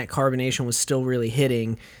colder and that carbonation was still really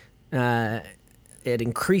hitting, it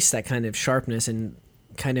increased that kind of sharpness and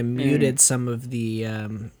kind of muted some of the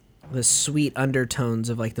sweet undertones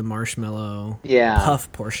of like the marshmallow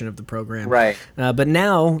puff portion of the program. Right. But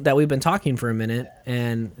now that we've been talking for a minute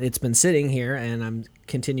and it's been sitting here and I'm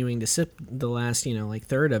continuing to sip the last, like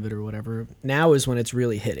third of it or whatever, now is when it's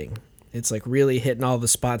really hitting. It's like really hitting all the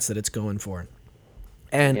spots that it's going for.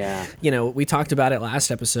 And, we talked about it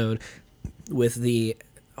last episode with the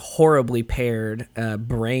horribly paired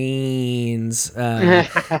Brains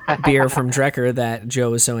beer from Drecker that Joe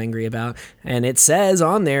was so angry about. And it says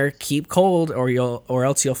on there, keep cold or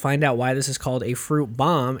else you'll find out why this is called a fruit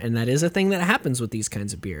bomb. And that is a thing that happens with these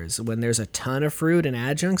kinds of beers. When there's a ton of fruit and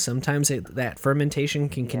adjuncts, sometimes that fermentation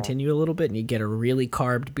can continue a little bit and you get a really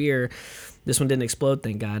carbed beer. This one didn't explode,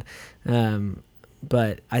 thank God.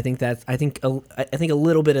 But I think a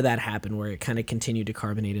little bit of that happened where it kind of continued to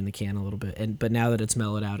carbonate in the can a little bit, but now that it's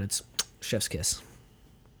mellowed out, it's chef's kiss,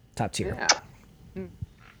 top tier. Yeah.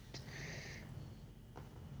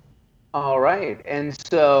 All right, and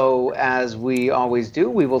so as we always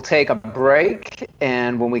do, we will take a break,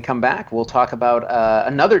 and when we come back, we'll talk about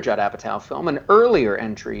another Judd Apatow film, an earlier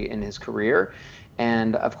entry in his career,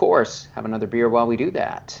 and of course, have another beer while we do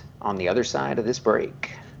that on the other side of this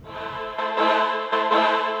break.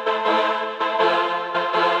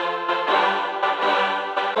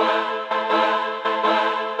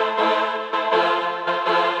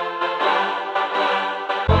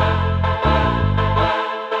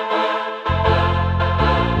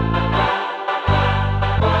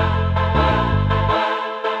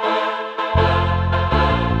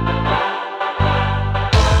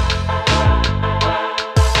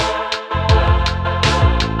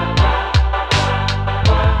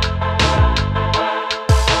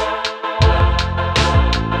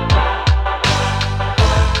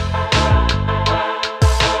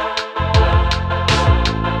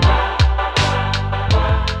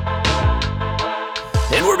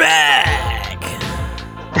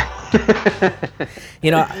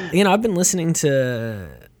 I've been listening to.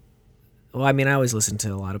 Well, I mean, I always listen to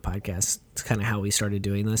a lot of podcasts. It's kind of how we started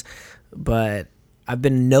doing this, but I've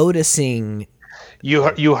been noticing. You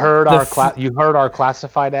heard our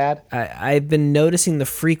classified ad? I've been noticing the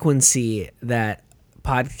frequency that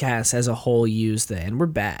podcasts as a whole use the "and we're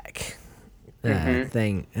back"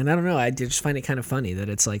 thing, and I don't know. I just find it kind of funny that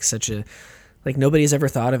it's like such a. Like nobody's ever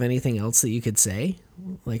thought of anything else that you could say.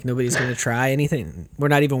 Like nobody's going to try anything. We're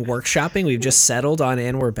not even workshopping. We've just settled on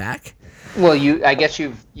 "and we're back." Well, I guess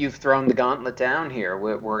you've thrown the gauntlet down here.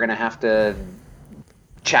 We're going to have to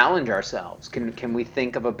challenge ourselves. Can we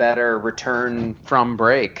think of a better return from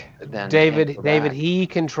break than David? David, he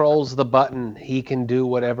controls the button. He can do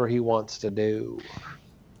whatever he wants to do.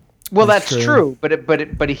 Well, that's true,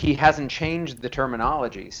 but he hasn't changed the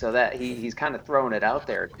terminology, so that he's kind of throwing it out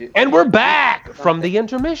there. And we're back from the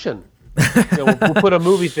intermission. We'll put a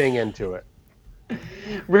movie thing into it.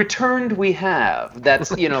 Returned we have.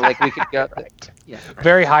 That's like we could go. Yeah.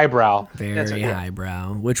 Very highbrow. Very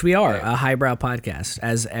highbrow, which we are, a highbrow podcast,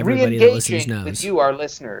 as everybody that listens knows. With you, our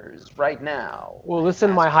listeners, right now. Well,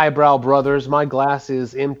 listen, my highbrow brothers, my glass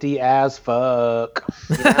is empty as fuck.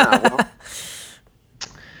 Yeah.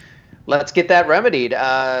 Well, let's get that remedied.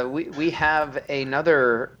 We have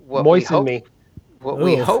another what we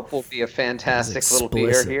hope will be a fantastic little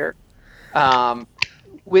beer here.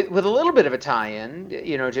 With a little bit of a tie-in,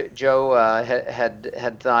 Joe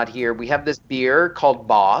had thought here. We have this beer called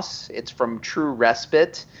Boss. It's from True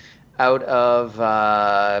Respite, out of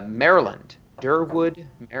Maryland, Durwood,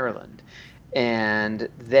 Maryland, and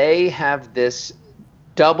they have this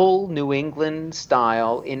double New England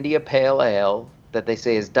style India Pale Ale that they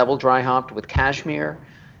say is double dry hopped with Cashmere,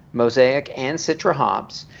 Mosaic, and Citra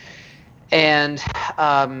hops. And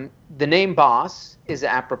the name Boss is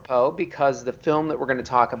apropos because the film that we're going to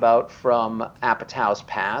talk about from Apatow's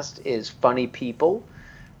past is Funny People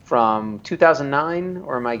from 2009,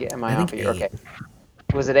 or am I off here? Okay.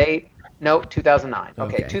 Was it 8? No, 2009.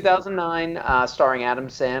 Okay, 2009, starring Adam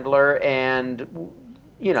Sandler, and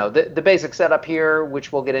the basic setup here,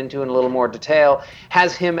 which we'll get into in a little more detail,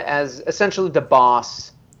 has him as essentially the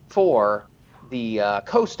boss for the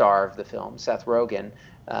co-star of the film, Seth Rogen,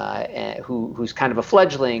 who's kind of a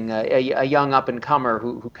fledgling, a young up-and-comer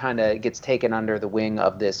who kind of gets taken under the wing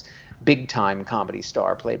of this big-time comedy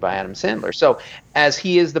star played by Adam Sandler. So as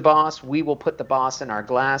he is the boss, we will put the boss in our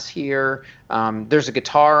glass here. There's a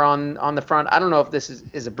guitar on the front. I don't know if this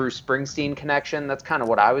is a Bruce Springsteen connection. That's kind of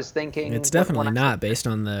what I was thinking. It's definitely not based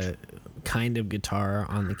on the kind of guitar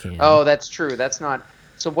on the can. Oh, that's true. That's not.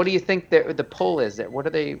 So what do you think the pull is there? What are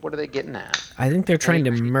they getting at? I think they're trying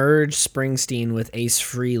to merge Springsteen with Ace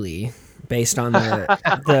Frehley based on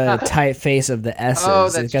the typeface of the S's. Oh,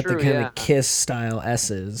 that's It's got true, the kind of Kiss style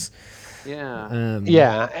S's. Yeah.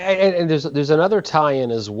 And there's another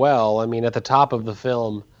tie-in as well. I mean, at the top of the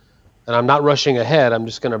film, and I'm not rushing ahead. I'm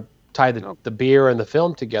just going to tie the beer and the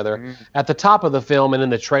film together. Mm-hmm. At the top of the film and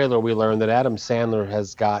in the trailer, we learn that Adam Sandler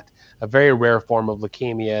has got a very rare form of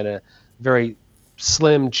leukemia and a very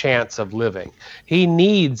slim chance of living. He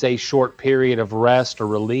needs a short period of rest or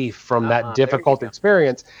relief from that difficult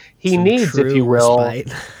experience. He needs, if you will,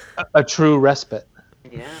 a true respite.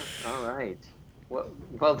 Yeah. All right.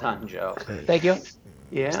 Well done, Joe. Thank you.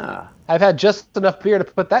 Yeah. I've had just enough beer to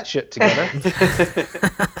put that shit together.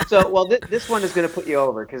 So, this one is going to put you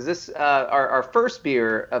over because this our first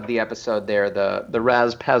beer of the episode there, the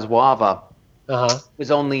Raz Pazwava,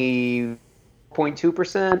 was only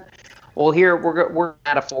 0.2%. Well, here we're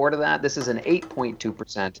at a 4 to that. This is an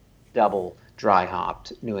 8.2% double dry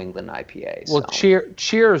hopped New England IPA. So. Well,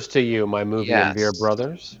 cheers to you, my movie and beer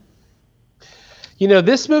brothers. You know,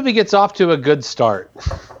 this movie gets off to a good start.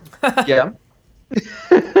 Yeah.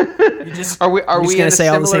 Are we in a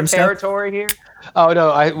similar territory here? Oh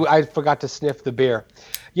no, I forgot to sniff the beer.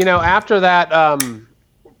 You know, after that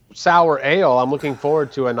sour ale, I'm looking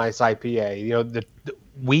forward to a nice IPA. You know,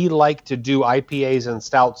 we like to do IPAs and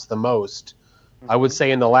stouts the most. I would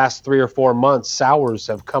say in the last 3 or 4 months, sours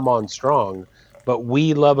have come on strong, but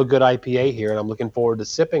we love a good IPA here, and I'm looking forward to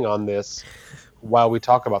sipping on this while we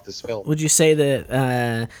talk about this film. Would you say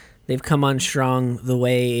that they've come on strong the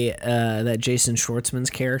way that Jason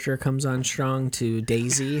Schwartzman's character comes on strong to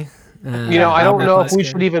Daisy? I don't know if we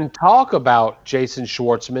should even talk about Jason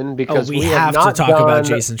Schwartzman because we have to talk about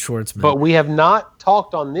Jason Schwartzman. But we have not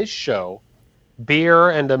talked on this show, beer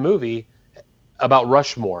and a movie, about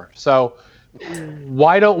Rushmore. So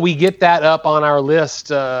why don't we get that up on our list?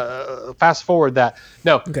 Fast forward that.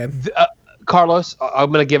 No, okay. Carlos,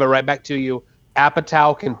 I'm going to give it right back to you.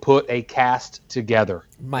 Apatow can put a cast together.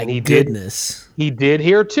 My goodness. He did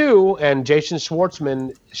here too, and Jason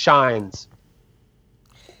Schwartzman shines.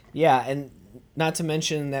 Yeah, and not to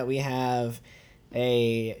mention that we have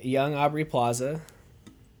a young Aubrey Plaza.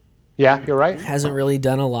 Yeah, you're right. Hasn't really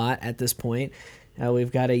done a lot at this point.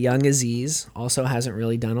 We've got a young Aziz, also hasn't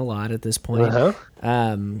really done a lot at this point.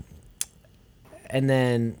 And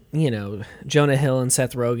then, Jonah Hill and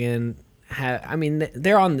Seth Rogen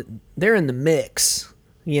they're in the mix,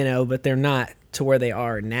 but they're not to where they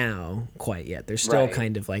are now quite yet. They're still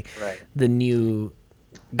kind of like the new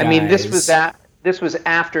guys. I mean, this was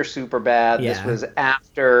after Superbad. Yeah. This was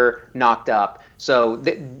after Knocked Up. So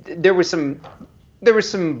there was some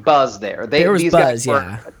buzz there.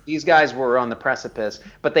 These guys were on the precipice,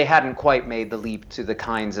 but they hadn't quite made the leap to the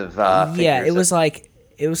kinds of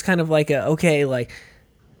it was kind of like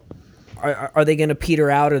are they going to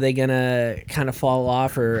peter out? Are they going to kind of fall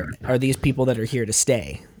off, or are these people that are here to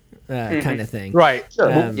stay, kind of thing? Right.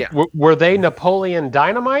 Sure. Were they Napoleon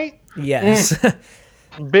Dynamite? Yes.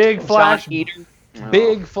 Big flash.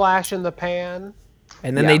 Big flash in the pan.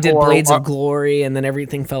 And then they did Blades of Glory, and then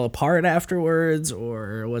everything fell apart afterwards,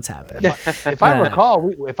 or what's happened? If I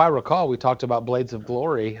recall, we talked about Blades of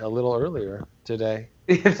Glory a little earlier today.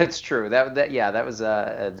 That's true. That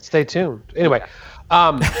was. Stay tuned. Anyway,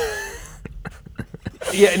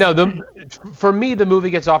 for me, the movie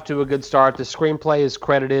gets off to a good start. The screenplay is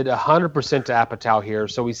credited 100% to Apatow here,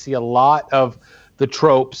 so we see a lot of the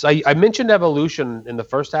tropes. I mentioned Evolution in the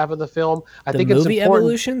first half of the film. I think it's important. The movie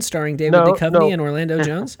Evolution, starring David Duchovny and Orlando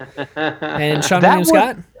Jones and Sean William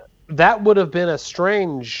Scott. That would have been a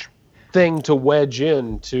strange thing to wedge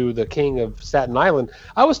into the King of Staten Island.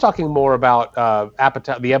 I was talking more about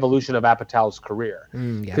Apatow, the evolution of Apatow's career,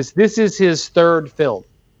 because this is his third film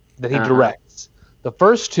that he directs. The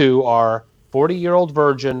first two are 40-Year-Old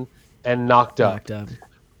Virgin and Knocked Up.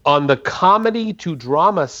 On the comedy to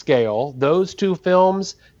drama scale, those two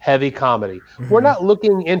films, heavy comedy. Mm-hmm. We're not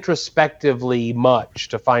looking introspectively much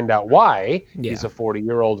to find out why he's a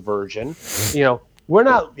 40-year-old virgin. We're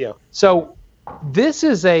not, So this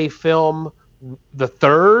is a film, the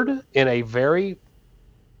third in a very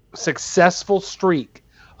successful streak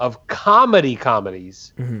of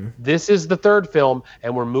comedies. Mm-hmm. This is the third film,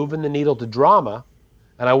 and we're moving the needle to drama.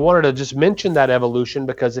 And I wanted to just mention that evolution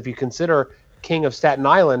because if you consider King of Staten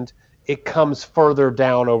Island, it comes further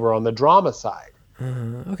down over on the drama side.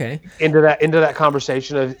 Okay. Into that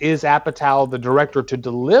conversation of, is Apatow the director to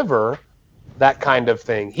deliver that kind of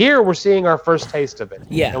thing? Here we're seeing our first taste of it.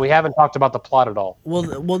 Yeah. And we haven't talked about the plot at all.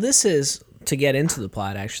 Well, this is, to get into the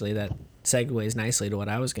plot, actually, that segues nicely to what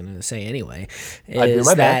I was going to say anyway,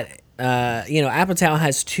 is that, Apatow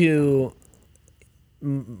has two,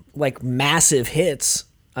 massive hits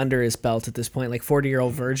under his belt at this point. Like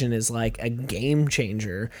 40-Year-Old Virgin is like a game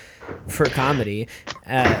changer for comedy,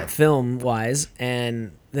 film-wise,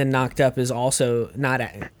 and then Knocked Up is also not,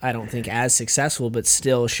 I don't think, as successful, but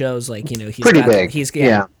still shows he's pretty big.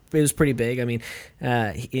 It was pretty big. I mean,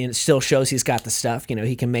 it still shows he's got the stuff.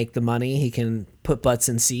 He can make the money. He can put butts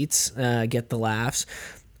in seats, get the laughs.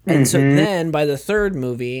 And so then by the third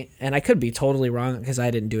movie, and I could be totally wrong because I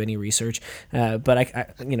didn't do any research, but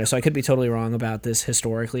so I could be totally wrong about this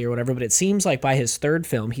historically or whatever, but it seems like by his third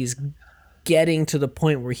film, he's getting to the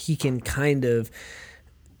point where he can kind of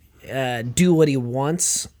do what he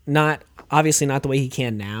wants. Obviously not the way he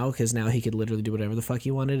can now, because now he could literally do whatever the fuck he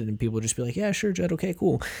wanted and people would just be like, yeah, sure, Judd, okay,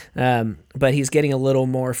 cool. But he's getting a little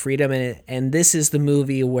more freedom in it. And this is the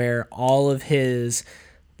movie where all of his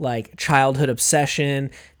childhood obsession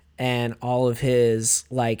and all of his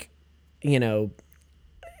comic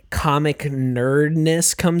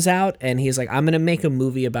nerdness comes out, and he's like, I'm gonna make a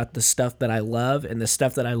movie about the stuff that I love, and the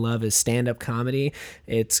stuff that I love is stand-up comedy.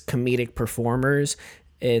 It's comedic performers.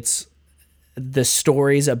 It's the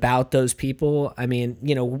stories about those people. I mean,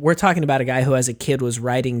 we're talking about a guy who as a kid was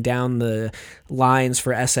writing down the lines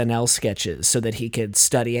for SNL sketches so that he could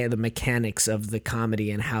study the mechanics of the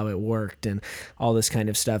comedy and how it worked and all this kind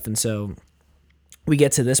of stuff. And so we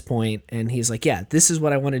get to this point and he's like, yeah, this is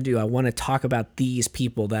what I want to do. I want to talk about these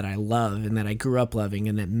people that I love and that I grew up loving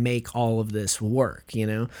and that make all of this work,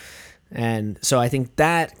 And so I think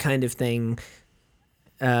that kind of thing,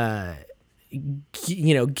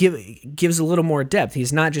 gives a little more depth.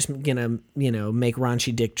 He's not just gonna, make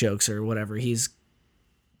raunchy dick jokes or whatever.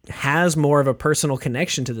 Has more of a personal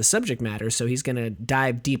connection to the subject matter, so he's gonna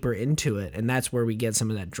dive deeper into it, and that's where we get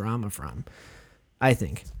some of that drama from, I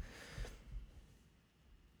think.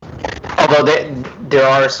 Although there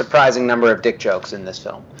are a surprising number of dick jokes in this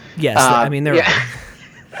film. Yes, I mean there are.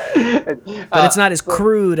 But it's not as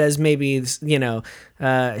crude as maybe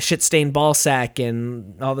shit stained ball sack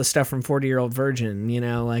and all the stuff from 40-Year-Old Virgin.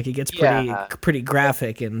 It gets pretty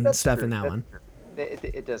graphic and stuff true. In that one.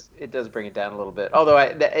 It does bring it down a little bit. Although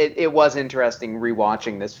it was interesting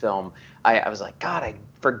rewatching this film. I was like, God, I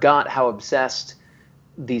forgot how obsessed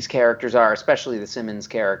these characters are, especially the Simmons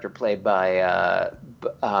character played by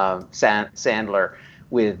Sandler,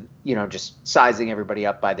 with just sizing everybody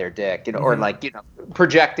up by their dick, or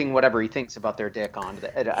projecting whatever he thinks about their dick onto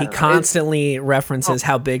the. He constantly references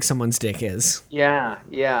how big someone's dick is. Yeah.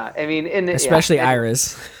 I mean, especially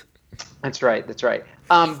Ira's. That's right.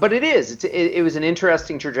 But it was an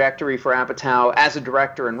interesting trajectory for Apatow as a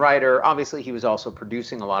director and writer. Obviously, he was also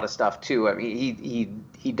producing a lot of stuff too. I mean,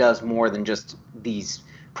 he does more than just these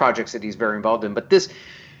projects that he's very involved in. But this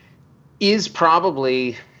is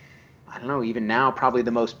probably, I don't know, even now, probably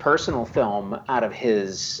the most personal film out of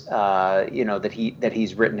his, that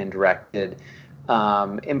he's written and directed.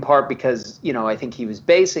 In part because, I think he was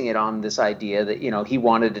basing it on this idea that, he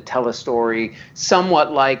wanted to tell a story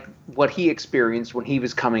somewhat like what he experienced when he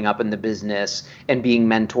was coming up in the business and being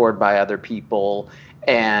mentored by other people.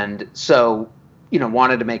 And so,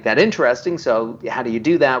 wanted to make that interesting. So how do you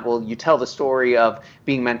do that? Well, you tell the story of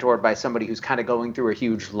being mentored by somebody who's kind of going through a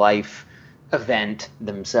huge life event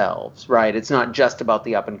themselves, right? It's not just about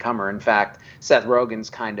the up-and-comer. In fact, Seth Rogen's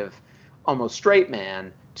kind of almost straight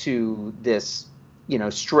man to this,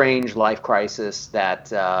 strange life crisis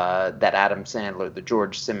that Adam Sandler, the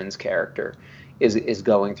George Simmons character, is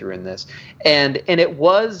going through in this. And it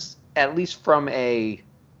was, at least from a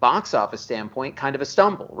box office standpoint, kind of a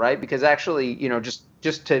stumble, right? Because actually,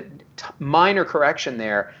 just to minor correction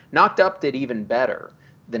there, Knocked Up did even better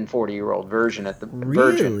than 40-Year-Old Virgin at the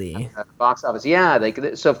Virgin at the box office. Yeah,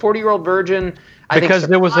 so 40-Year-Old Virgin, because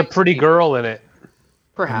there was a pretty girl in it.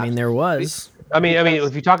 Perhaps. I mean, there was. I mean,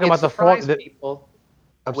 if you're talking about the people.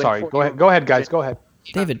 I'm sorry. Go ahead, guys. Go ahead.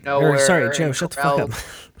 David. Sorry, Joe. Shut the fuck up.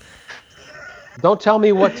 Don't tell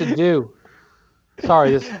me what to do.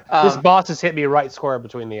 Sorry, this boss has hit me right square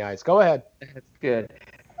between the eyes. Go ahead. That's good.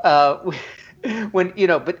 But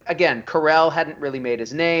again, Carell hadn't really made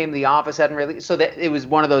his name. The Office hadn't really, so that it was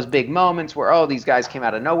one of those big moments where, these guys came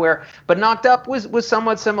out of nowhere. But Knocked Up was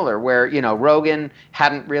somewhat similar, where Rogen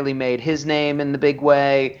hadn't really made his name in the big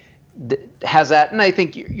way. has that, and I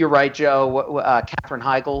think you're right, Joe. Katherine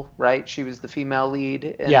Heigl, right? She was the female lead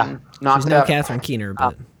in She's no Catherine Keener,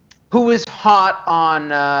 but who was hot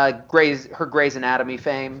on her Grey's Anatomy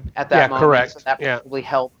fame at that moment. Correct. So that probably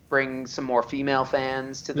helped bring some more female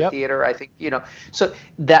fans to the theater. I think so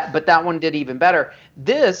but that one did even better.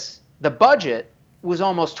 The budget was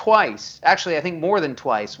almost twice, actually, I think more than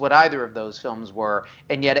twice what either of those films were,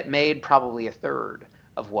 and yet it made probably a third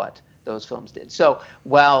of what those films did. So,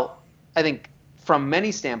 while I think from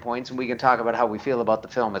many standpoints, and we can talk about how we feel about the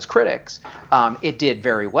film as critics, it did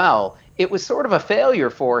very well. It was sort of a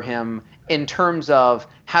failure for him in terms of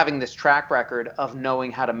having this track record of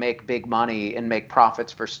knowing how to make big money and make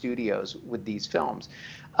profits for studios with these films.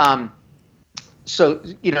 So,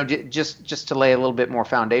 just to lay a little bit more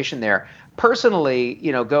foundation there, personally,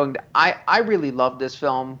 I really loved this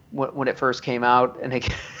film when it first came out, and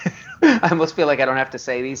I almost feel like I don't have to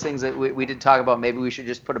say these things. That we did talk about maybe we should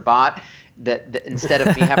just put a bot that instead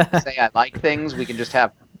of me having to say I like things, we can just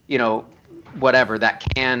have whatever that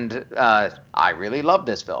canned. I really love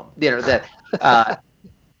this film.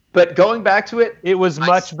 But going back to it, it was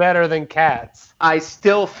much better than Cats. I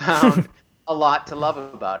still found a lot to love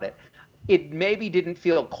about it. It maybe didn't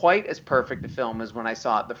feel quite as perfect a film as when I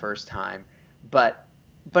saw it the first time, but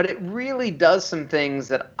it really does some things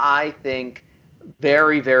that I think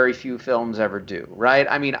very, very few films ever do, right?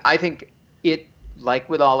 I mean, I think it, like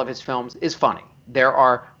with all of his films, is funny. There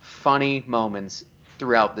are funny moments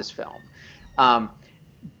throughout this film.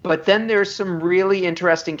 But then there's some really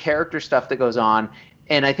interesting character stuff that goes on.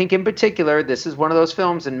 And I think in particular, this is one of those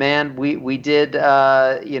films, and man, we did,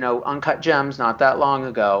 Uncut Gems not that long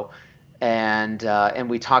ago. And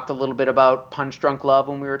we talked a little bit about Punch Drunk Love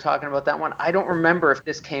when we were talking about that one. I don't remember if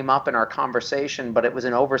this came up in our conversation, but it was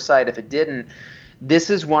an oversight if it didn't.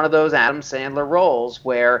 This is one of those Adam Sandler roles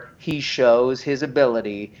where he shows his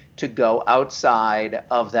ability to go outside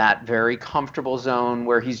of that very comfortable zone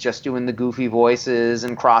where he's just doing the goofy voices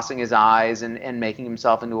and crossing his eyes and making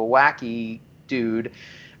himself into a wacky dude.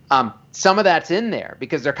 Some of that's in there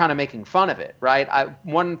because they're kind of making fun of it, right?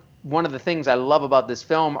 One of the things I love about this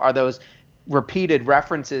film are those repeated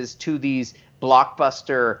references to these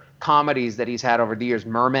blockbuster comedies that he's had over the years.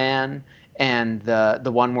 Merman and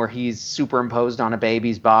the one where he's superimposed on a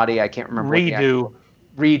baby's body. I can't remember.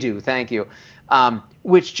 Redo, thank you.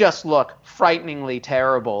 Which just look frighteningly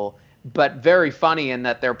terrible, but very funny in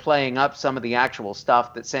that they're playing up some of the actual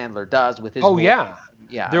stuff that Sandler does with his. Oh, yeah.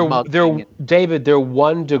 David, they're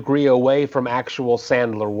 1 degree away from actual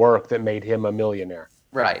Sandler work that made him a millionaire.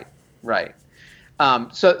 Right.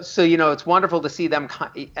 So it's wonderful to see them.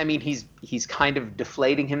 I mean, he's kind of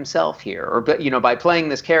deflating himself here, but by playing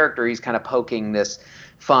this character, he's kind of poking this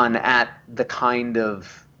fun at the kind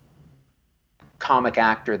of comic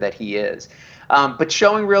actor that he is, but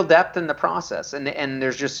showing real depth in the process. And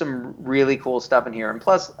there's just some really cool stuff in here. And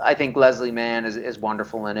plus, I think Leslie Mann is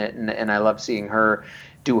wonderful in it, and I love seeing her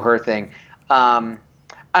do her thing.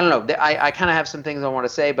 I don't know. I kind of have some things I want to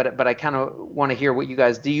say, but I kind of want to hear what you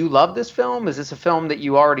guys. Do you love this film? Is this a film that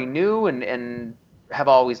you already knew and have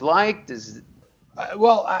always liked? There's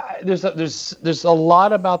a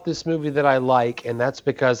lot about this movie that I like, and that's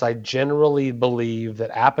because I generally believe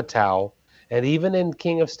that Apatow, and even in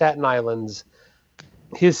King of Staten Island's,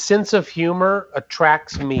 his sense of humor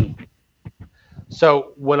attracts me.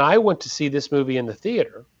 So when I went to see this movie in the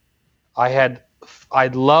theater, I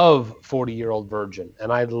love 40-Year-Old Virgin,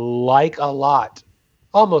 and I like a lot,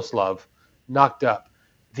 almost love, Knocked Up.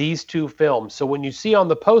 These two films. So when you see on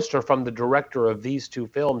the poster from the director of these two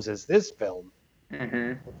films is this film,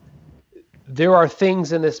 there are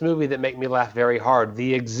things in this movie that make me laugh very hard.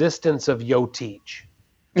 The existence of Yo Teach.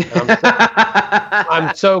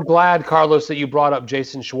 I'm so glad, Carlos, that you brought up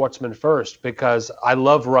Jason Schwartzman first, because I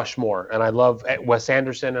love Rushmore, and I love Wes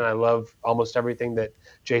Anderson, and I love almost everything that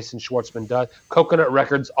Jason Schwartzman does. Coconut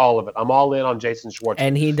Records, all of it. I'm all in on Jason Schwartzman.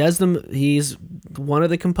 And he does them. He's one of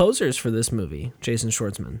the composers for this movie, Jason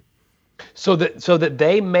Schwartzman. So that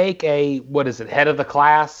they make a, what is it, Head of the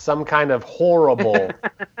Class, some kind of horrible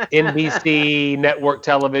NBC network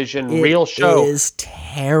television real show. It is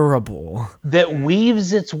terrible. That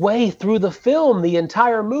weaves its way through the film, the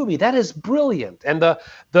entire movie. That is brilliant. And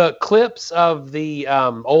the clips of the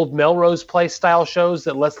old Melrose Place style shows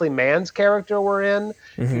that Leslie Mann's character were in,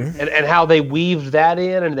 and how they weaved that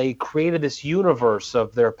in, and they created this universe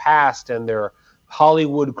of their past and their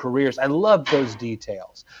Hollywood careers. I love those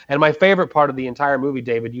details. And my favorite part of the entire movie,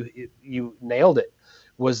 David, you nailed it,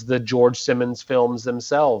 was the George Simmons films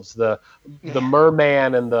themselves, the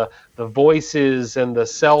Merman and the voices and the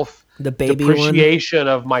self the baby depreciation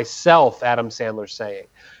of myself, Adam Sandler saying.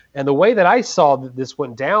 And the way that I saw that this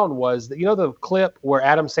went down was that, the clip where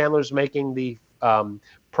Adam Sandler's making the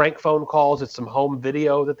prank phone calls. It's some home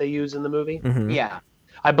video that they use in the movie. Mm-hmm. Yeah.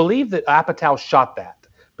 I believe that Apatow shot that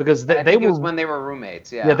because I think it was when they were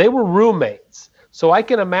roommates. Yeah. Yeah, they were roommates. So I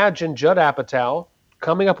can imagine Judd Apatow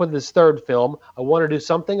coming up with his third film. I want to do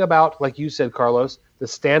something about, like you said, Carlos, the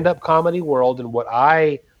stand-up comedy world and what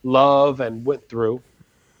I love and went through.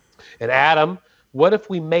 And Adam, what if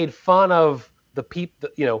we made fun of the people,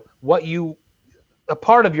 what you, a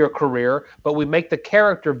part of your career, but we make the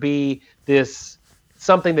character be this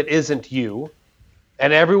something that isn't you,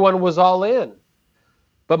 and everyone was all in.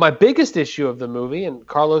 But my biggest issue of the movie, and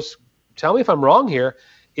Carlos, tell me if I'm wrong here,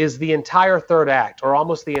 is the entire third act, or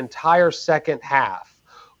almost the entire second half,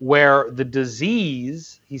 where the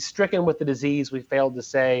disease, he's stricken with the disease. We failed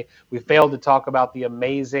to talk about the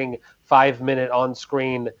amazing 5-minute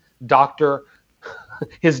on-screen doctor,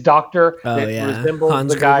 his doctor that resembles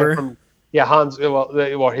Hans the guy Gruber. from Hans,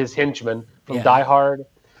 or his henchman from Die Hard.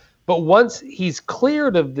 But once he's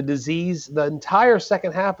cleared of the disease, the entire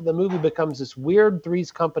second half of the movie becomes this weird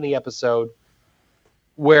Three's Company episode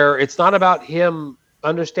where it's not about him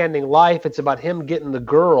understanding life. It's about him getting the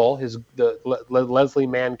girl, Leslie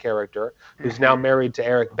Mann character, who's now married to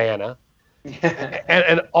Eric Bana.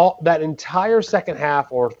 and all that entire second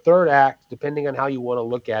half or third act, depending on how you want to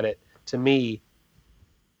look at it, to me,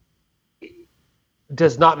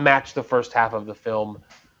 does not match the first half of the film.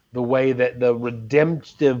 The way that the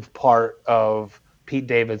redemptive part of Pete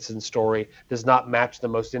Davidson's story does not match the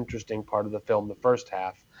most interesting part of the film, the first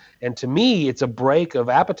half. And to me, it's a break of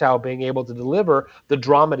Apatow being able to deliver the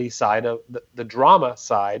dramedy side of the drama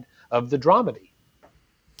side of the dramedy.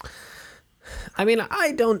 I mean,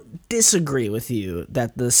 I don't disagree with you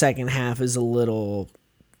that the second half is a little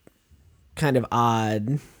kind of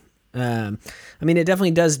odd. I mean, it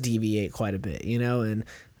definitely does deviate quite a bit, and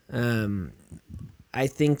I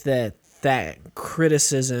think that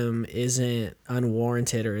criticism isn't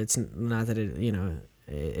unwarranted, or it's not that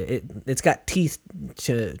it's got teeth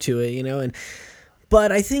to it,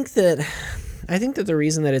 but I think that the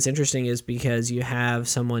reason that it's interesting is because you have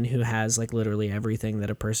someone who has like literally everything that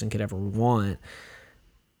a person could ever want,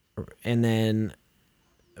 and then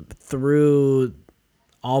through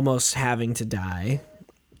almost having to die,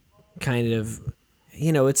 kind of,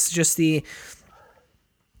 it's just the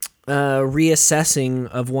reassessing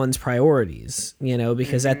of one's priorities,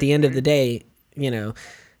 because at the end of the day,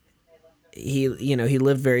 he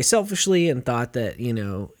lived very selfishly and thought that,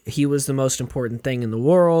 he was the most important thing in the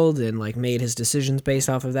world, and like made his decisions based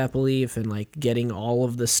off of that belief, and like getting all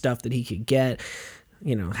of the stuff that he could get,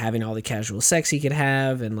 having all the casual sex he could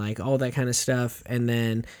have, and like all that kind of stuff. And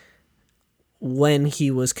then when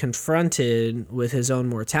he was confronted with his own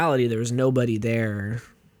mortality, there was nobody there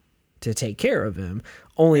to take care of him,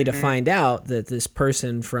 only to find out that this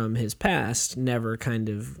person from his past never kind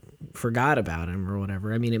of forgot about him or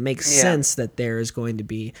whatever. I mean, it makes sense that there is going to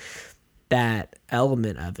be that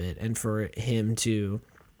element of it, and for him to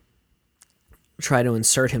try to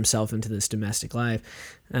insert himself into this domestic life.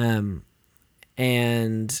 And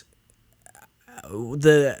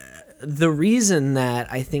the reason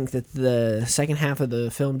that I think that the second half of the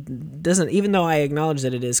film doesn't, even though I acknowledge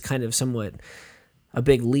that it is kind of somewhat a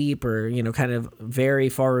big leap, or, kind of very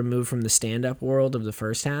far removed from the stand-up world of the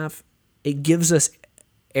first half, it gives us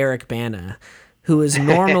Eric Bana, who is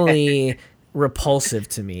normally repulsive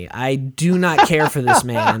to me. I do not care for this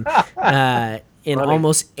man in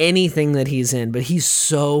almost anything that he's in, but he's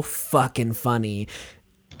so fucking funny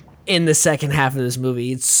in the second half of this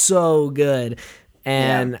movie. It's so good.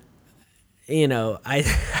 And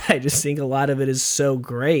I just think a lot of it is so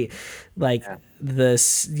great, like the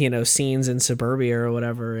scenes in Suburbia or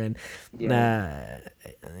whatever, and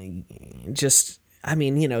just, I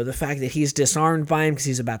mean, the fact that he's disarmed by him because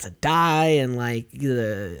he's about to die, and like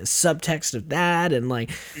the subtext of that, and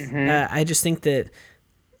like I just think that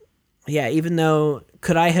even though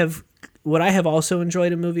would I have also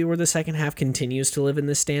enjoyed a movie where the second half continues to live in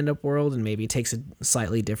the stand-up world and maybe takes a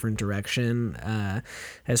slightly different direction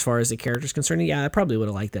as far as the character's concerned? Yeah, I probably would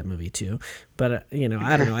have liked that movie too. But, I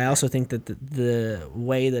don't know. I also think that the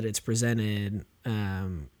way that it's presented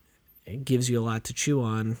it gives you a lot to chew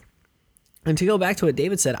on. And to go back to what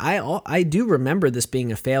David said, I do remember this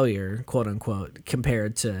being a failure, quote unquote,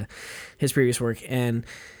 compared to his previous work. And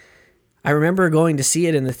I remember going to see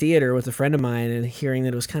it in the theater with a friend of mine and hearing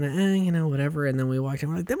that it was kind of, whatever. And then we walked in,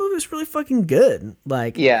 we're like, that movie was really fucking good.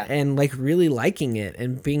 Like, and like really liking it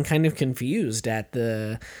and being kind of confused at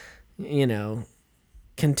the,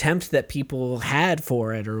 contempt that people had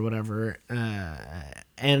for it or whatever.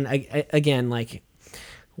 And again, like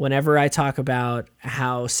whenever I talk about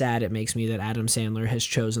how sad it makes me that Adam Sandler has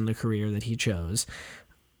chosen the career that he chose.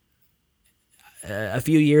 A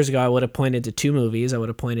few years ago, I would have pointed to 2 movies. I would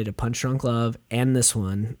have pointed to Punch Drunk Love and this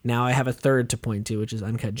one. Now I have a third to point to, which is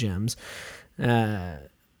Uncut Gems.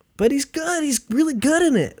 But he's good. He's really good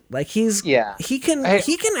in it. Like he can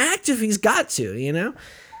act if he's got to, you know?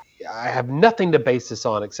 I have nothing to base this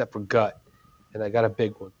on except for gut, and I got a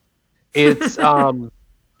big one. It's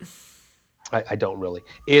I don't really.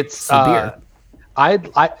 It's beer.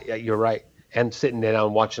 You're right. And sitting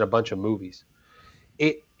down watching a bunch of movies.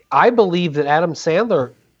 I believe that Adam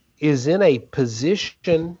Sandler is in a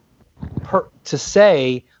position to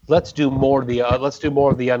say, let's do more of the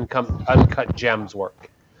Uncut Gems work,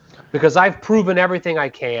 because I've proven everything I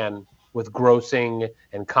can with grossing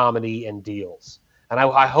and comedy and deals, and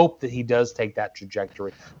I hope that he does take that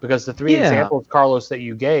trajectory, because the 3 examples, Carlos, that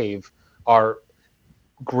you gave are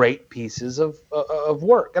great pieces of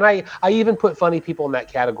work, and I even put Funny People in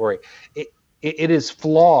that category. It is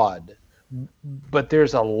flawed, but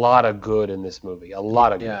there's a lot of good in this movie. A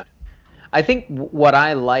lot of good. Yeah. I think what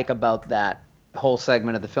I like about that whole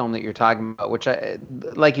segment of the film that you're talking about, which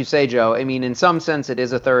like you say, Joe, I mean, in some sense it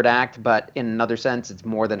is a third act, but in another sense it's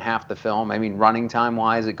more than half the film. I mean, running time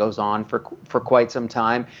wise, it goes on for quite some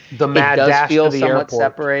time. The mad dash does feel to the somewhat airport.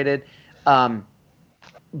 Separated.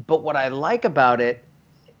 But what I like about it,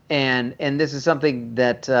 and this is something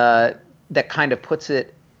that that kind of puts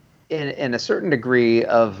it in a certain degree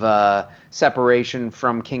of separation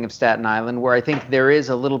from King of Staten Island, where I think there is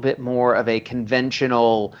a little bit more of a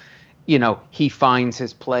conventional, he finds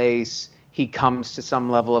his place, he comes to some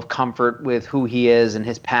level of comfort with who he is and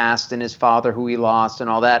his past and his father who he lost and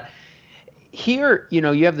all that. Here,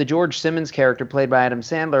 you have the George Simmons character played by Adam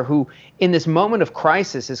Sandler, who in this moment of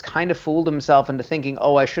crisis has kind of fooled himself into thinking,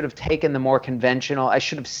 oh, I should have taken the more conventional, I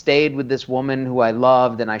should have stayed with this woman who I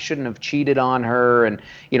loved, and I shouldn't have cheated on her, and,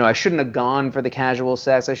 I shouldn't have gone for the casual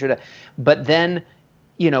sex, I should have. But then,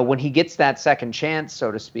 when he gets that second chance,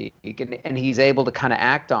 so to speak, and he's able to kind of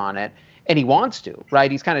act on it, and he wants to,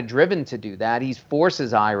 right? He's kind of driven to do that. He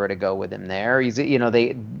forces Ira to go with him there. He's,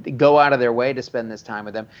 they go out of their way to spend this time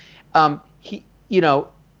with him. He,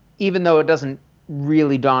 even though it doesn't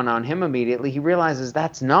really dawn on him immediately, he realizes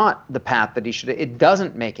that's not the path that he should. It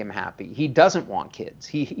doesn't make him happy. He doesn't want kids.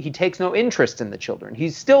 He takes no interest in the children.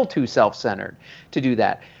 He's still too self-centered to do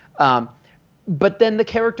that. But then the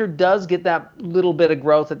character does get that little bit of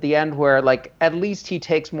growth at the end where, like, at least he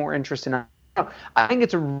takes more interest in. I think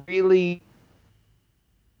it's a really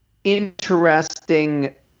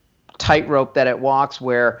interesting tightrope that it walks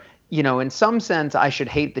where, in some sense, I should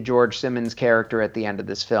hate the George Simmons character at the end of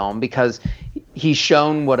this film because he's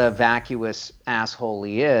shown what a vacuous asshole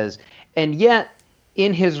he is. And yet,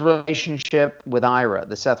 in his relationship with Ira,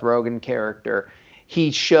 the Seth Rogen character,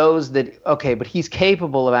 he shows that, okay, but he's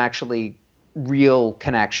capable of actually real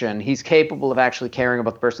connection. He's capable of actually caring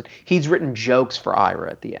about the person. He's written jokes for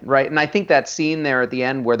Ira at the end, right? And I think that scene there at the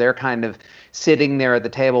end where they're kind of sitting there at the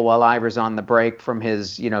table while Ira's on the break from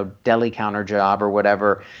his, deli counter job or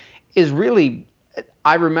whatever, is really,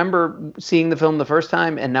 I remember seeing the film the first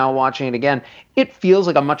time and now watching it again, it feels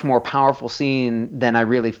like a much more powerful scene than I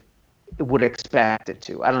really would expect it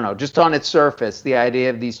to. I don't know, just on its surface, the idea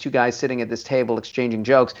of these two guys sitting at this table exchanging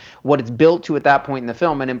jokes, what it's built to at that point in the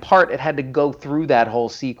film, and in part it had to go through that whole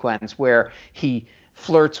sequence where he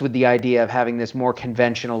flirts with the idea of having this more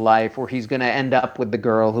conventional life where he's going to end up with the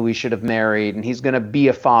girl who he should have married and he's going to be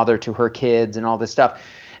a father to her kids and all this stuff.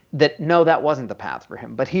 That wasn't the path for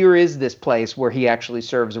him. But here is this place where he actually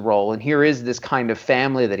serves a role, and here is this kind of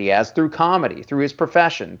family that he has through comedy, through his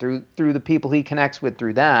profession, through the people he connects with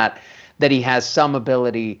through that he has some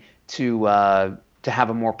ability to have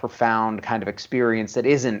a more profound kind of experience that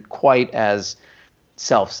isn't quite as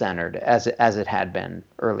self-centered as it had been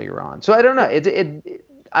earlier on. So I don't know.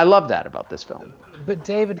 I love that about this film. But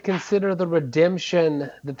David, consider the redemption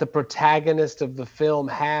that the protagonist of the film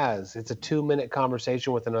has. It's a 2-minute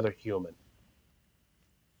conversation with another human.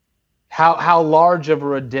 How large of a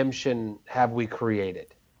redemption have we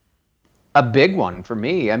created? A big one for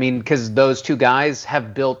me. I mean, because those two guys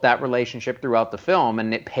have built that relationship throughout the film,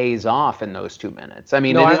 and it pays off in those 2 minutes. I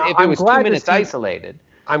mean, if it was 2 minutes isolated.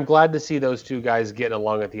 I'm glad to see those two guys getting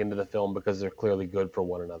along at the end of the film because they're clearly good for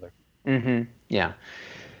one another. Mm-hmm. Yeah.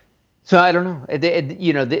 So I don't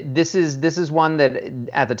know. This is one that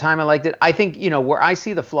at the time I liked it. I think where I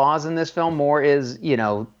see the flaws in this film more is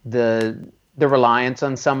the reliance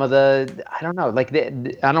on some of the I don't know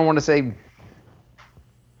I don't want to say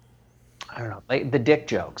like the dick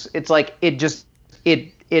jokes. It's like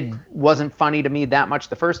it wasn't funny to me that much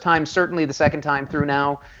the first time. Certainly the second time through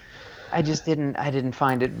now, I just didn't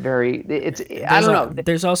find it very. I don't know.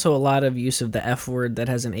 There's also a lot of use of the F word that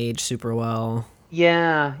hasn't aged super well.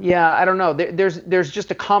 Yeah, I don't know. There's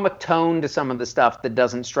just a comic tone to some of the stuff that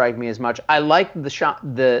doesn't strike me as much. I like the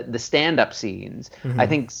stand-up scenes. I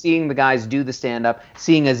think seeing the guys do the stand-up,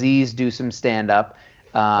 seeing Aziz do some stand-up,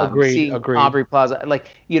 seeing Aubrey Plaza,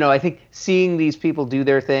 like, I think seeing these people do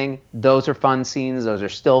their thing, those are fun scenes. Those are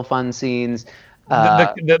still fun scenes.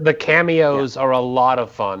 The cameos are a lot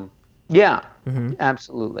of fun. Yeah,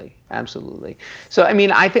 absolutely. So, I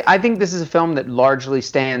mean, I think this is a film that largely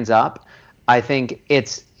stands up. I think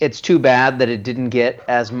it's too bad that it didn't get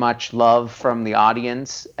as much love from the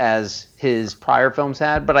audience as his prior films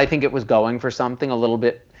had, but I think it was going for something a little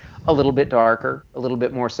bit darker, a little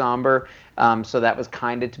bit more somber. So that was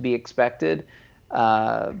kind of to be expected.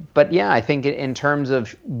 But yeah, I think in terms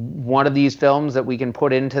of one of these films that we can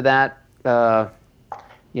put into that, that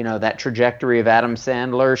trajectory of Adam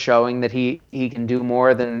Sandler showing that he can do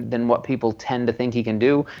more than what people tend to think he can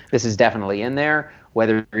do, this is definitely in there.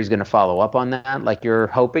 Whether he's going to follow up on that, like you're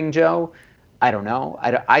hoping, Joe, I don't know.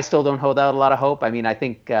 I still don't hold out a lot of hope. I mean, I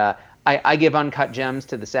think I give Uncut Gems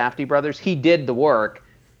to the Safdie brothers. He did the work.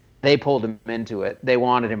 They pulled him into it. They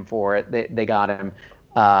wanted him for it. They got him.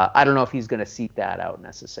 I don't know if he's going to seek that out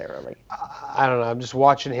necessarily. I don't know. I'm just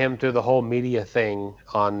watching him through the whole media thing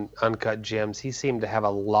on Uncut Gems. He seemed to have a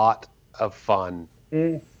lot of fun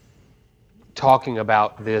talking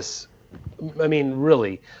about this. I mean,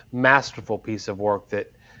 really masterful piece of work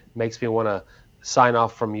that makes me want to sign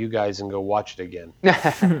off from you guys and go watch it again.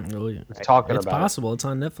 It's possible. It's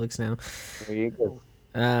on Netflix now. There you go.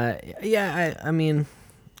 I mean,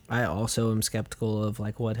 I also am skeptical of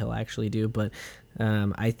like what he'll actually do, but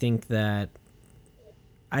I think that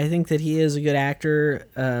he is a good actor,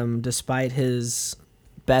 despite his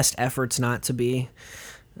best efforts not to be.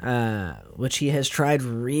 Which he has tried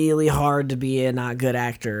really hard to be a not good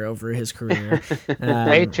actor over his career.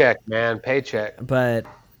 Paycheck, man, paycheck. But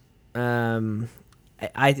I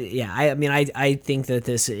think that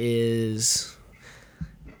this is,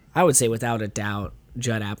 I would say without a doubt,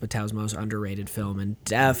 Judd Apatow's most underrated film, and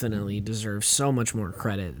definitely deserves so much more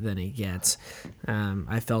credit than it gets.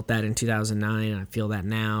 I felt that in 2009, and I feel that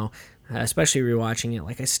now, especially rewatching it.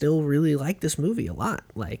 Like, I still really like this movie a lot.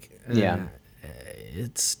 Like,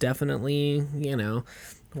 it's definitely,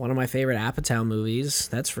 one of my favorite Apatow movies,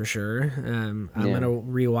 that's for sure. I'm going to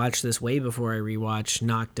rewatch this way before I rewatch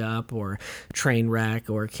Knocked Up or Trainwreck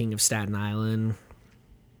or King of Staten Island.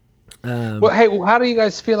 Well, hey, how do you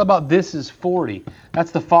guys feel about This Is 40?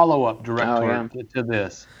 That's the follow-up director to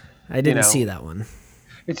this. I didn't see that one.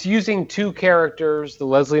 It's using two characters, the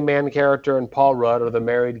Leslie Mann character and Paul Rudd are the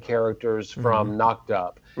married characters from Knocked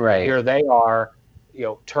Up. Right. Here they are,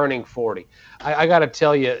 turning 40. I got to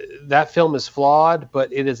tell you, that film is flawed,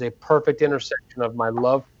 but it is a perfect intersection of my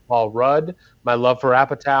love for Paul Rudd, my love for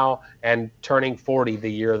Apatow, and turning 40 the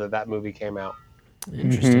year that movie came out.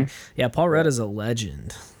 Interesting. Yeah, Paul Rudd is a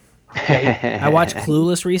legend. I watched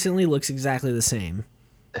Clueless recently. Looks exactly the same.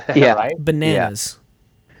 Yeah, right? Bananas.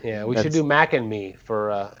 Yeah, we should do Mac and Me for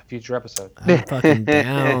a future episode. I'm fucking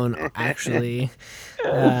down, actually.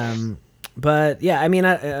 But yeah, I mean,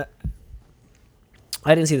 I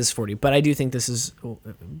didn't see this 40, but I do think this is,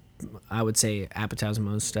 I would say, Apatow's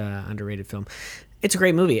most underrated film. It's a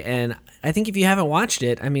great movie, and I think if you haven't watched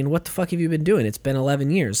it, I mean, what the fuck have you been doing? It's been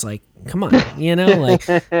 11 years. Like, come on, like,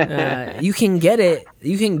 you can get it.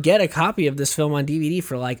 You can get a copy of this film on DVD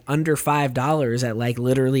for like under $5 at like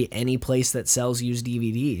literally any place that sells used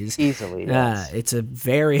DVDs. Easily, yes. It's a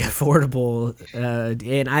very affordable,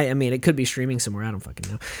 and I mean, it could be streaming somewhere. I don't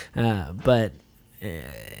fucking know, but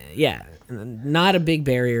yeah. Not a big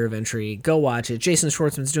barrier of entry. Go watch it. Jason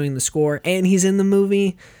Schwartzman's doing the score, and he's in the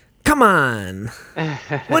movie. Come on,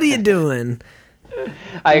 what are you doing?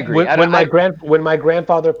 I agree. When my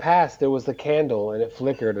grandfather passed, there was the candle, and it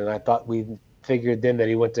flickered, and I thought we figured then that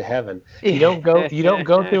he went to heaven. You don't go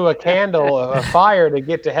through a candle, a fire to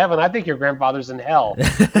get to heaven. I think your grandfather's in hell.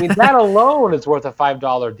 I mean, that alone is worth a $5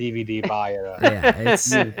 DVD buy at a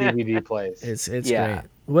DVD place. It's great.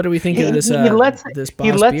 What do we think of this? He lets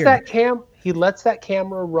that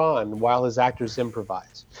camera run while his actors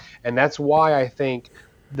improvise, and that's why I think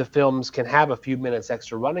the films can have a few minutes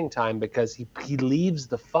extra running time, because he leaves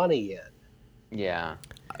the funny in. Yeah,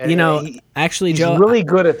 and actually, he's Joe, really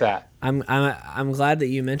good at that. I'm glad that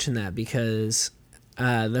you mentioned that, because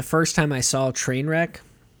the first time I saw Trainwreck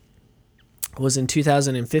was in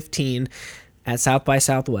 2015 at South by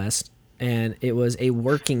Southwest, and it was a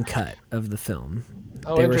working cut of the film.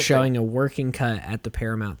 They were showing a working cut at the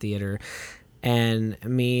Paramount Theater, And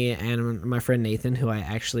me and my friend Nathan, who I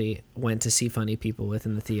actually went to see Funny People with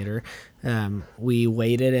in the theater, we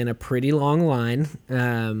waited in a pretty long line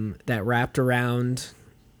that wrapped around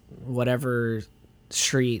whatever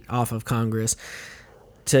street off of Congress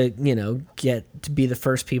to, get to be the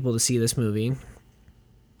first people to see this movie.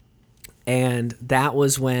 And that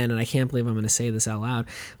was when, and I can't believe I'm going to say this out loud,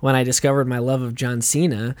 when I discovered my love of John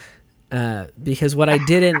Cena, because what I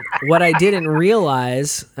didn't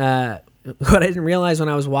realize when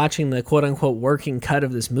I was watching the quote unquote working cut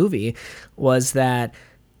of this movie was that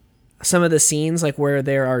some of the scenes, like where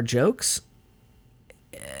there are jokes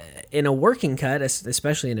in a working cut,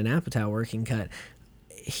 especially in an Apatow working cut,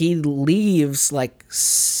 he leaves like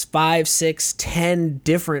 5, 6, 10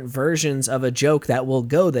 different versions of a joke that will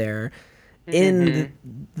go there in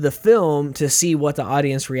the film to see what the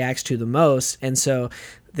audience reacts to the most. And so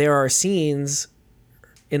there are scenes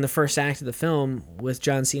in the first act of the film with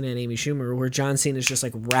John Cena and Amy Schumer where John Cena is just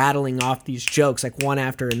like rattling off these jokes like one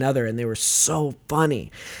after another, and they were so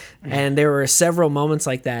funny. And there were several moments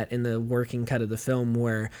like that in the working cut of the film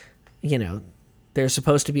where, there's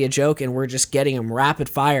supposed to be a joke and we're just getting them rapid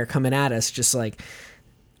fire coming at us, just like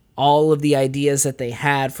all of the ideas that they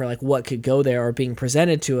had for like what could go there are being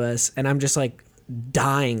presented to us. And I'm just like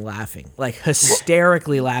dying laughing, like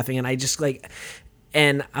hysterically laughing. And I just like,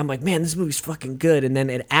 and I'm like, man, this movie's fucking good. And then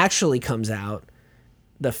it actually comes out,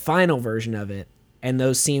 the final version of it, and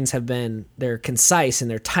those scenes they're concise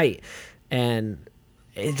and they're tight. And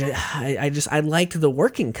I liked the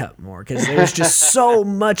working cut more because there's just so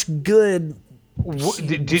much good.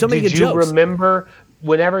 Did you remember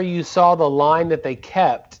whenever you saw the line that they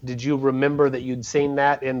kept? Did you remember that you'd seen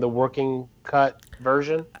that in the working cut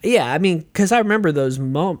version? Yeah, I mean, because I remember those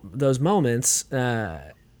moments.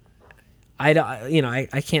 I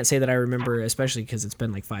can't say that I remember, especially because it's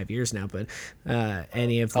been like 5 years now, but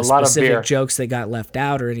any of the specific jokes that got left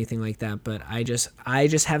out or anything like that. But I just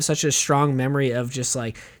have such a strong memory of just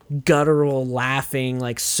like guttural laughing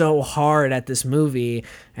like so hard at this movie,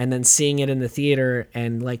 and then seeing it in the theater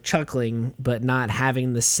and like chuckling, but not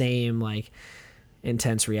having the same like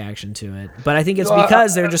intense reaction to it. But I think it's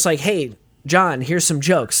because they're just like, hey, John, here's some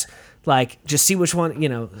jokes. Like, just see which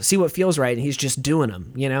one, see what feels right, and he's just doing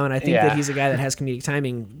them, And I think that he's a guy that has comedic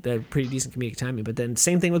timing, pretty decent comedic timing. But then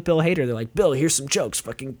same thing with Bill Hader. They're like, Bill, here's some jokes.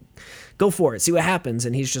 Fucking go for it. See what happens.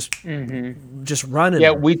 And he's just running. Yeah,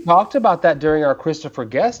 we talked about that during our Christopher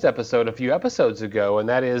Guest episode a few episodes ago, and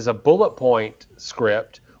that is a bullet point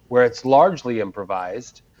script where it's largely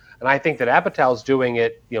improvised. And I think that Apatow's doing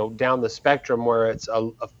it, down the spectrum where it's a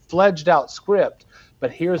fledged out script.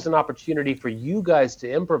 But here's an opportunity for you guys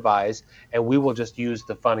to improvise, and we will just use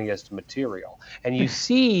the funniest material. And you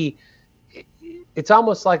see, it's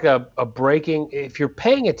almost like a breaking. If you're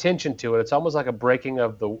paying attention to it, it's almost like a breaking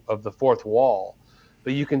of the fourth wall.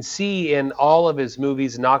 But you can see in all of his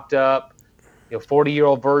movies, Knocked Up,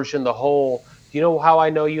 40-year-old version, the whole. You know how I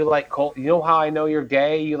know you like Cold? You know how I know you're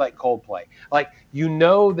gay? You like Coldplay. Like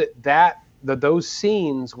that those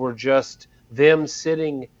scenes were just them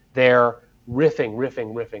sitting there. Riffing.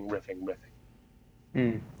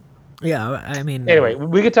 Yeah, I mean. Anyway,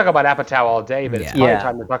 we could talk about Apatow all day, but it's probably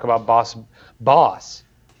time to talk about Boss.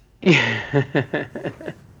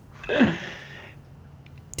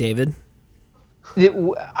 David?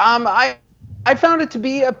 I found it to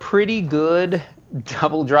be a pretty good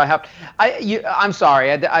double dry hop. I'm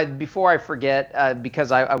sorry. Before I forget,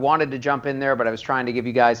 because I wanted to jump in there, but I was trying to give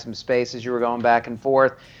you guys some space as you were going back and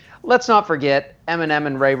forth. Let's not forget Eminem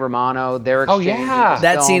and Ray Romano. Their exchange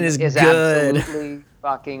that scene is good. Absolutely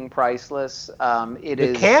fucking priceless. It the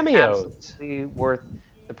is cameos. Absolutely worth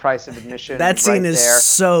the price of admission. That scene is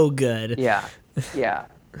so good. Yeah.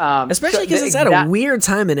 Especially because it's at a weird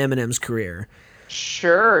time in Eminem's career.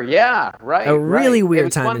 Sure. Yeah. Right. A really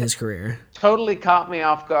weird time in his career. Totally caught me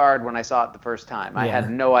off guard when I saw it the first time. I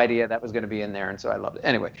had no idea that was going to be in there, and so I loved it.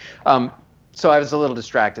 Anyway. So I was a little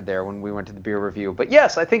distracted there when we went to the beer review. But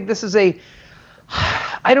yes, I think this is I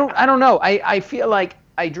don't know. I feel like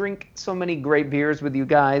I drink so many great beers with you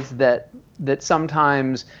guys that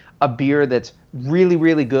sometimes a beer that's really,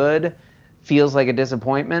 really good feels like a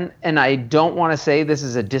disappointment. And I don't want to say this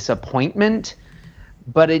is a disappointment,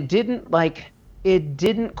 but it didn't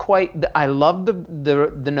quite. I loved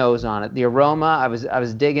the nose on it, the aroma. I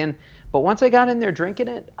was digging. But once I got in there drinking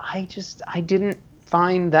it, I didn't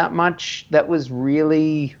find that much that was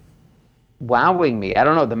really wowing me. I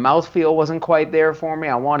don't know. The mouthfeel wasn't quite there for me.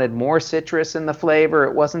 I wanted more citrus in the flavor.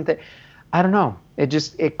 It wasn't there. I don't know. It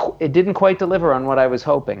didn't quite deliver on what I was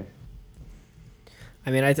hoping.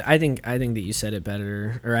 I mean, I think that you said it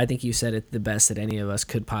better, or I think you said it the best that any of us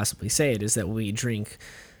could possibly say it, is that we drink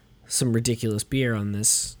some ridiculous beer on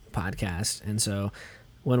this podcast, and so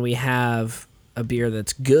when we have a beer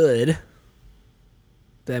that's good,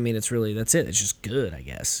 I mean, it's really, that's it. It's just good, I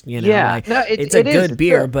guess. You know, Yeah. like, No, it's a good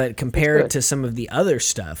beer, good. but compared to some of the other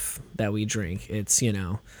stuff that we drink, it's, you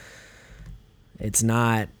know, it's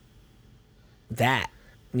not that,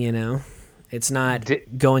 you know, it's not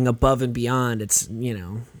going above and beyond. It's, you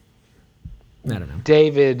know, I don't know.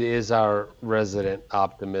 David is our resident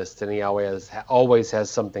optimist, and he always has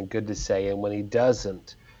something good to say. And when he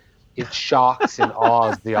doesn't, it shocks and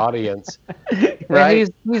awes the audience. Right?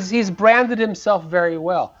 And he's branded himself very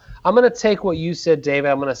well. I'm going to take what you said, David.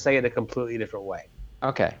 I'm going to say it a completely different way.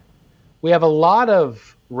 Okay. We have a lot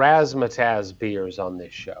of razzmatazz beers on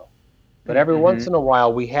this show, but every once in a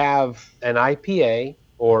while we have an IPA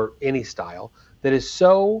or any style that is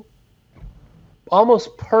so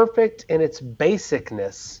almost perfect in its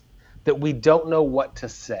basicness that we don't know what to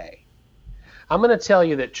say. I'm going to tell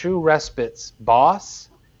you that True Respite's Boss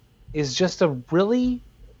is just a really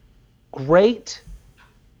great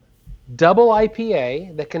double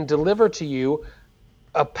IPA that can deliver to you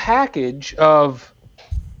a package of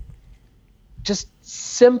just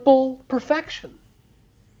simple perfection.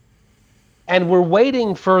 And we're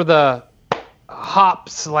waiting for the hop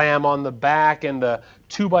slam on the back and the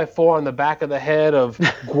 2x4 on the back of the head of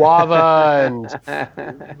guava and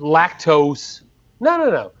lactose.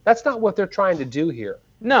 No. That's not what they're trying to do here.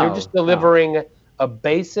 No. They're just delivering a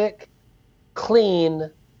basic,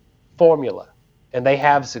 clean formula. And they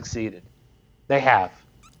have succeeded. They have.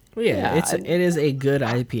 Well, yeah, it is a good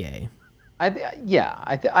IPA.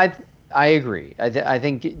 I agree. I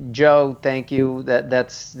think, Joe, thank you.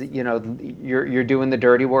 That's, you know, you're doing the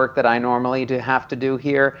dirty work that I normally have to do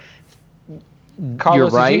here.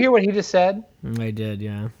 Carlos, you're right. Did you hear what he just said? I did,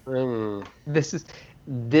 yeah. This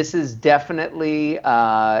is definitely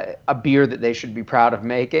a beer that they should be proud of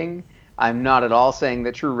making. I'm not at all saying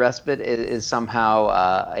that True Respite is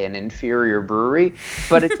somehow an inferior brewery,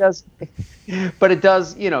 but it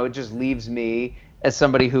does, you know, it just leaves me as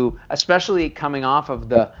somebody who, especially coming off of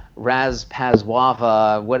the Raz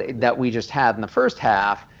Pazwava that we just had in the first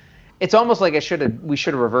half, it's almost like we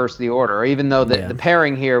should have reversed the order, even though the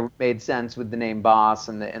pairing here made sense with the name Boss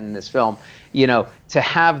and this film. You know, to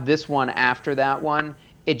have this one after that one,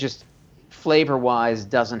 it just flavor-wise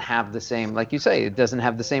doesn't have the same, like you say, it doesn't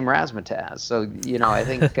have the same razzmatazz. So, you know, I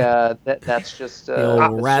think that's just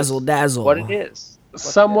razzle-dazzle. What it is.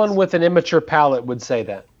 Someone with an immature palate would say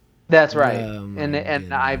that. That's right.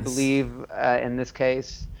 And I believe in this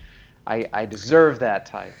case, I deserve that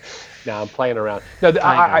type. No, I'm playing around. No,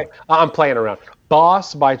 I'm playing around.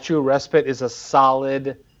 Boss by True Respite is a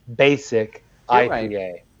solid, basic IPA.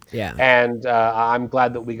 Right. Yeah. And I'm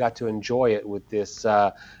glad that we got to enjoy it with this.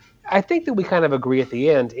 I think that we kind of agree at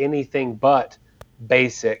the end, anything but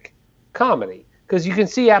basic comedy. Because you can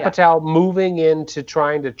see Apatow moving into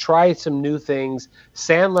trying to try some new things.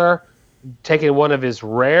 Sandler taking one of his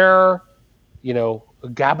rare, you know,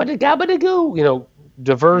 gabba-da-gabba-da-goo, you know,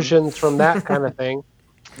 diversions from that kind of thing.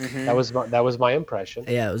 That was my impression.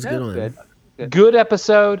 Yeah, it was a good one. Good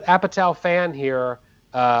episode. Apatow fan here.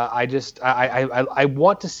 I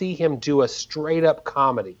want to see him do a straight up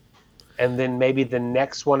comedy, and then maybe the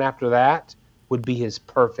next one after that would be his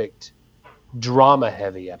perfect drama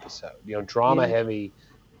heavy episode. You know, drama heavy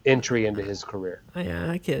entry into his career.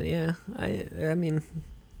 Yeah, I can. Yeah, I mean,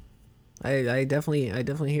 I definitely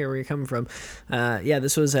hear where you're coming from. Yeah,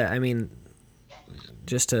 this was. I mean,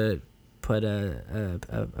 just to put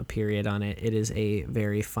a period on it, it is a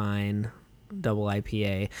very fine double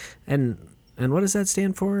IPA. And what does that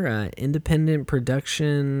stand for? Independent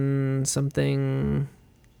Production something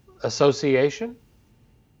Association?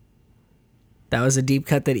 That was a deep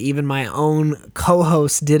cut that even my own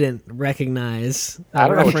co-host didn't recognize. I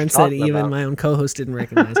don't know reference what that you're talking even about. my own co-host didn't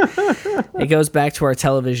recognize. It goes back to our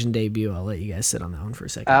television debut. I'll let you guys sit on that one for a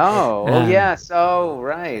second. Oh, yes. Oh,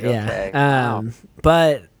 right. Yeah. Okay. Wow.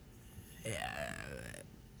 But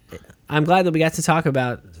I'm glad that we got to talk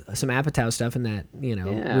about some Apatow stuff, and that, you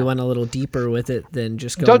know, we went a little deeper with it than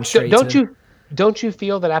just going straight to... Don't you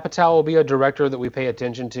feel that Apatow will be a director that we pay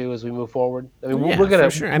attention to as we move forward? I mean, Yeah, we're gonna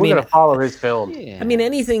for sure. we're gonna follow his film. Yeah. I mean,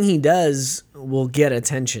 anything he does will get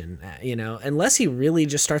attention, you know, unless he really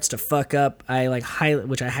just starts to fuck up.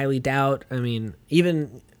 Which I highly doubt. I mean,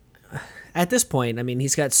 even at this point, I mean,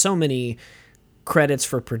 he's got so many credits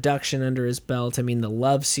for production under his belt. I mean, the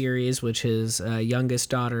Love series, which his youngest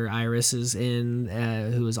daughter Iris is in,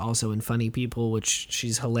 who is also in Funny People, which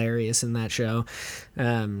she's hilarious in that show.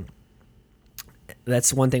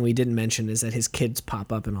 That's one thing we didn't mention, is that his kids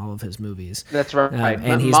pop up in all of his movies. That's right.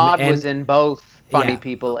 And Maude was in both. Funny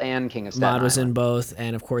People and King of Staten Maude was Island. in both,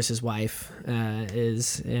 and of course his wife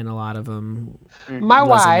is in a lot of them. My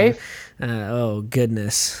wife. Oh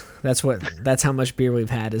goodness, that's how much beer we've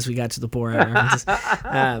had as we got to the Borat references.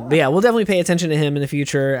 But yeah, we'll definitely pay attention to him in the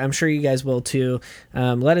future. I'm sure you guys will too.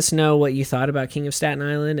 Let us know what you thought about King of Staten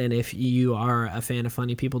Island, and if you are a fan of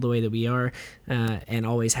Funny People the way that we are, and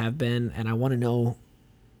always have been. And I want to know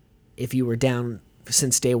if you were down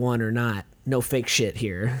since day one or not. No fake shit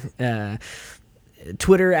here.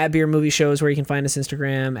 Twitter at Beer and Movie Show is where you can find us.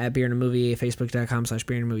 Instagram at Beer and a Movie,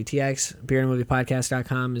 Facebook.com/BeerandAMovieTX.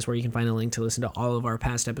 BeerandAMoviePodcast.com is where you can find a link to listen to all of our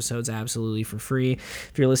past episodes absolutely for free.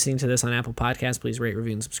 If you're listening to this on Apple Podcasts, please rate,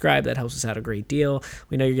 review, and subscribe. That helps us out a great deal.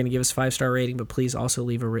 We know you're going to give us a 5-star rating, but please also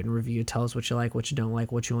leave a written review. Tell us what you like, what you don't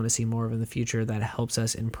like, what you want to see more of in the future. That helps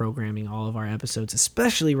us in programming all of our episodes,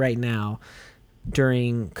 especially right now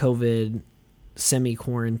during COVID,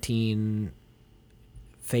 semi-quarantine,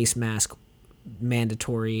 face mask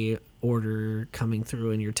mandatory order coming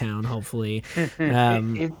through in your town, hopefully.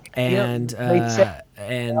 I'm going to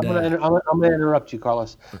interrupt you,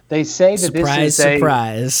 Carlos. They say that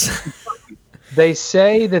surprise. They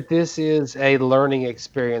say that this is a learning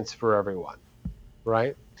experience for everyone,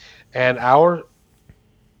 right? And our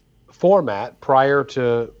format prior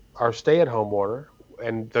to our stay-at-home order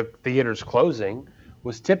and the theaters closing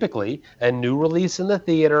was typically a new release in the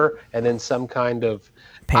theater and then some kind of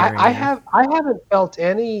I haven't felt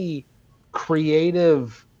any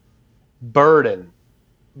creative burden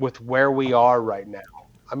with where we are right now.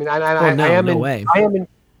 I mean, I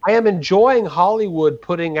am enjoying Hollywood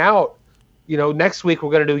putting out, next week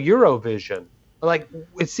we're going to do Eurovision. Like,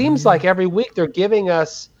 it seems like every week they're giving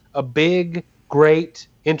us a big, great,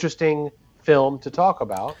 interesting film to talk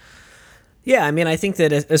about. Yeah, I mean, I think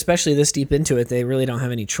that especially this deep into it, they really don't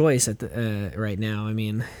have any choice right now. I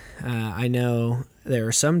mean, I know there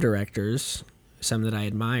are some directors, some that I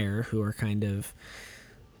admire, who are kind of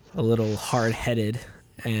a little hard-headed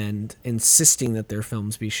and insisting that their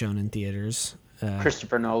films be shown in theaters.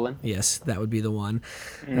 Christopher Nolan. Yes, that would be the one.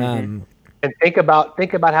 Mm-hmm. And think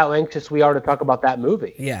about how anxious we are to talk about that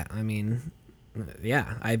movie. Yeah, I mean,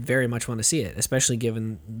 yeah, I very much want to see it, especially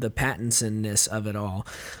given the Pattinson-ness of it all.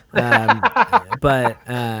 But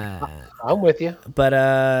I'm with you. But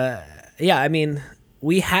yeah, I mean,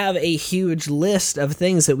 we have a huge list of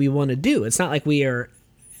things that we want to do. It's not like we are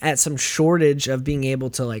at some shortage of being able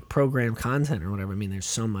to like program content or whatever. I mean, there's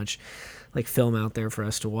so much like film out there for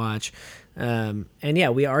us to watch. And yeah,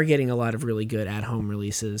 we are getting a lot of really good at-home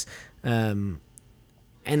releases. And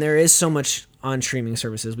there is so much on streaming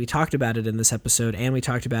services. We talked about it in this episode, and we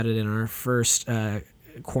talked about it in our first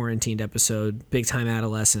quarantined episode, Big Time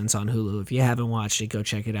Adolescence on Hulu. If you haven't watched it, go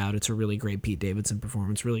check it out. It's a really great Pete Davidson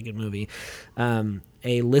performance, really good movie.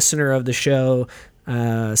 A listener of the show /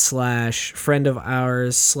 friend of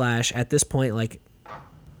ours / at this point, like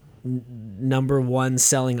 #1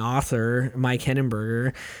 selling author, Mike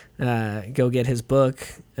Hennenberger, go get his book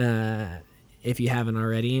if you haven't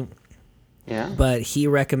already. Yeah. But he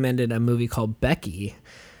recommended a movie called Becky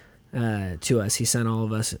to us. He sent all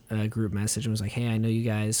of us a group message and was like, hey, I know you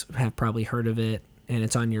guys have probably heard of it and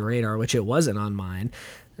it's on your radar, which it wasn't on mine.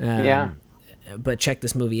 But check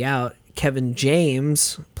this movie out. Kevin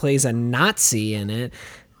James plays a Nazi in it.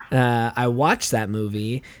 I watched that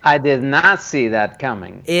movie. I did not see that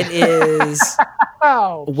coming. It is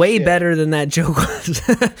way better than that joke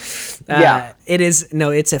was. Yeah. It is. No,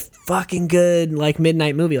 it's a fucking good like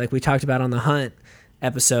midnight movie like we talked about on the Hunt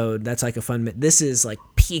episode. That's like a fun. This is like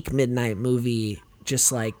peak midnight movie,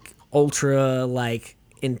 just like ultra like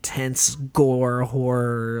intense gore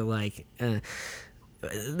horror like.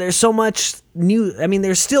 There's so much new. I mean,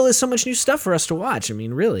 there still is so much new stuff for us to watch. I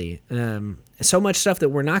mean, really, so much stuff that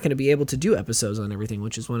we're not going to be able to do episodes on everything,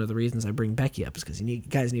 which is one of the reasons I bring Becky up, is because you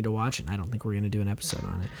guys need to watch it. And I don't think we're going to do an episode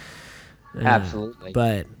on it. Absolutely.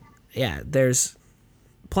 But yeah, there's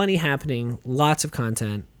plenty happening, lots of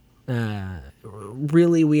content.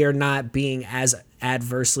 Really, we are not being as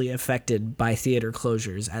adversely affected by theater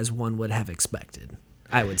closures as one would have expected,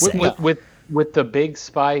 I would say. With the big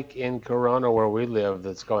spike in Corona where we live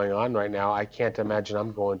that's going on right now, I can't imagine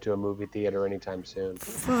I'm going to a movie theater anytime soon.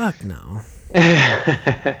 Fuck no.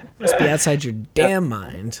 Must be outside your damn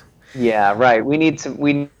mind. Yeah, right. We need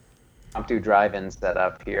to do drive-ins set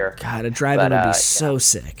up here. God, a drive-in would be so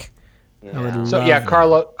sick. Yeah. I would love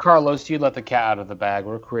that. Carlos, you let the cat out of the bag.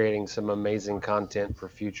 We're creating some amazing content for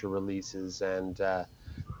future releases, and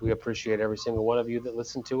we appreciate every single one of you that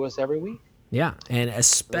listen to us every week. Yeah, and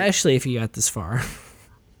especially if you got this far.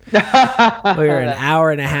 We're an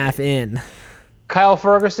hour and a half in. Kyle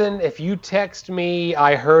Ferguson, if you text me,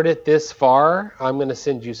 I heard it this far, I'm going to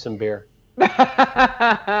send you some beer.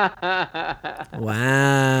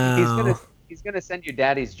 Wow. He's gonna send you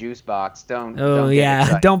daddy's juice box. Don't get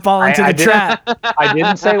excited. Don't fall into the trap. I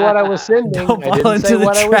didn't say what I was sending. Don't fall I didn't into say the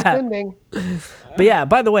what I was trap. sending. But yeah,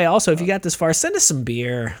 by the way, also, if you got this far, send us some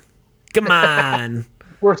beer. Come on.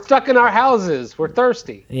 We're stuck in our houses. We're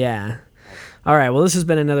thirsty. Yeah. All right. Well, this has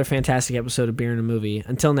been another fantastic episode of Beer and a Movie.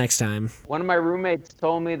 Until next time. One of my roommates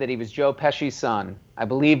told me that he was Joe Pesci's son. I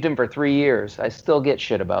believed him for 3 years. I still get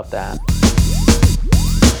shit about that.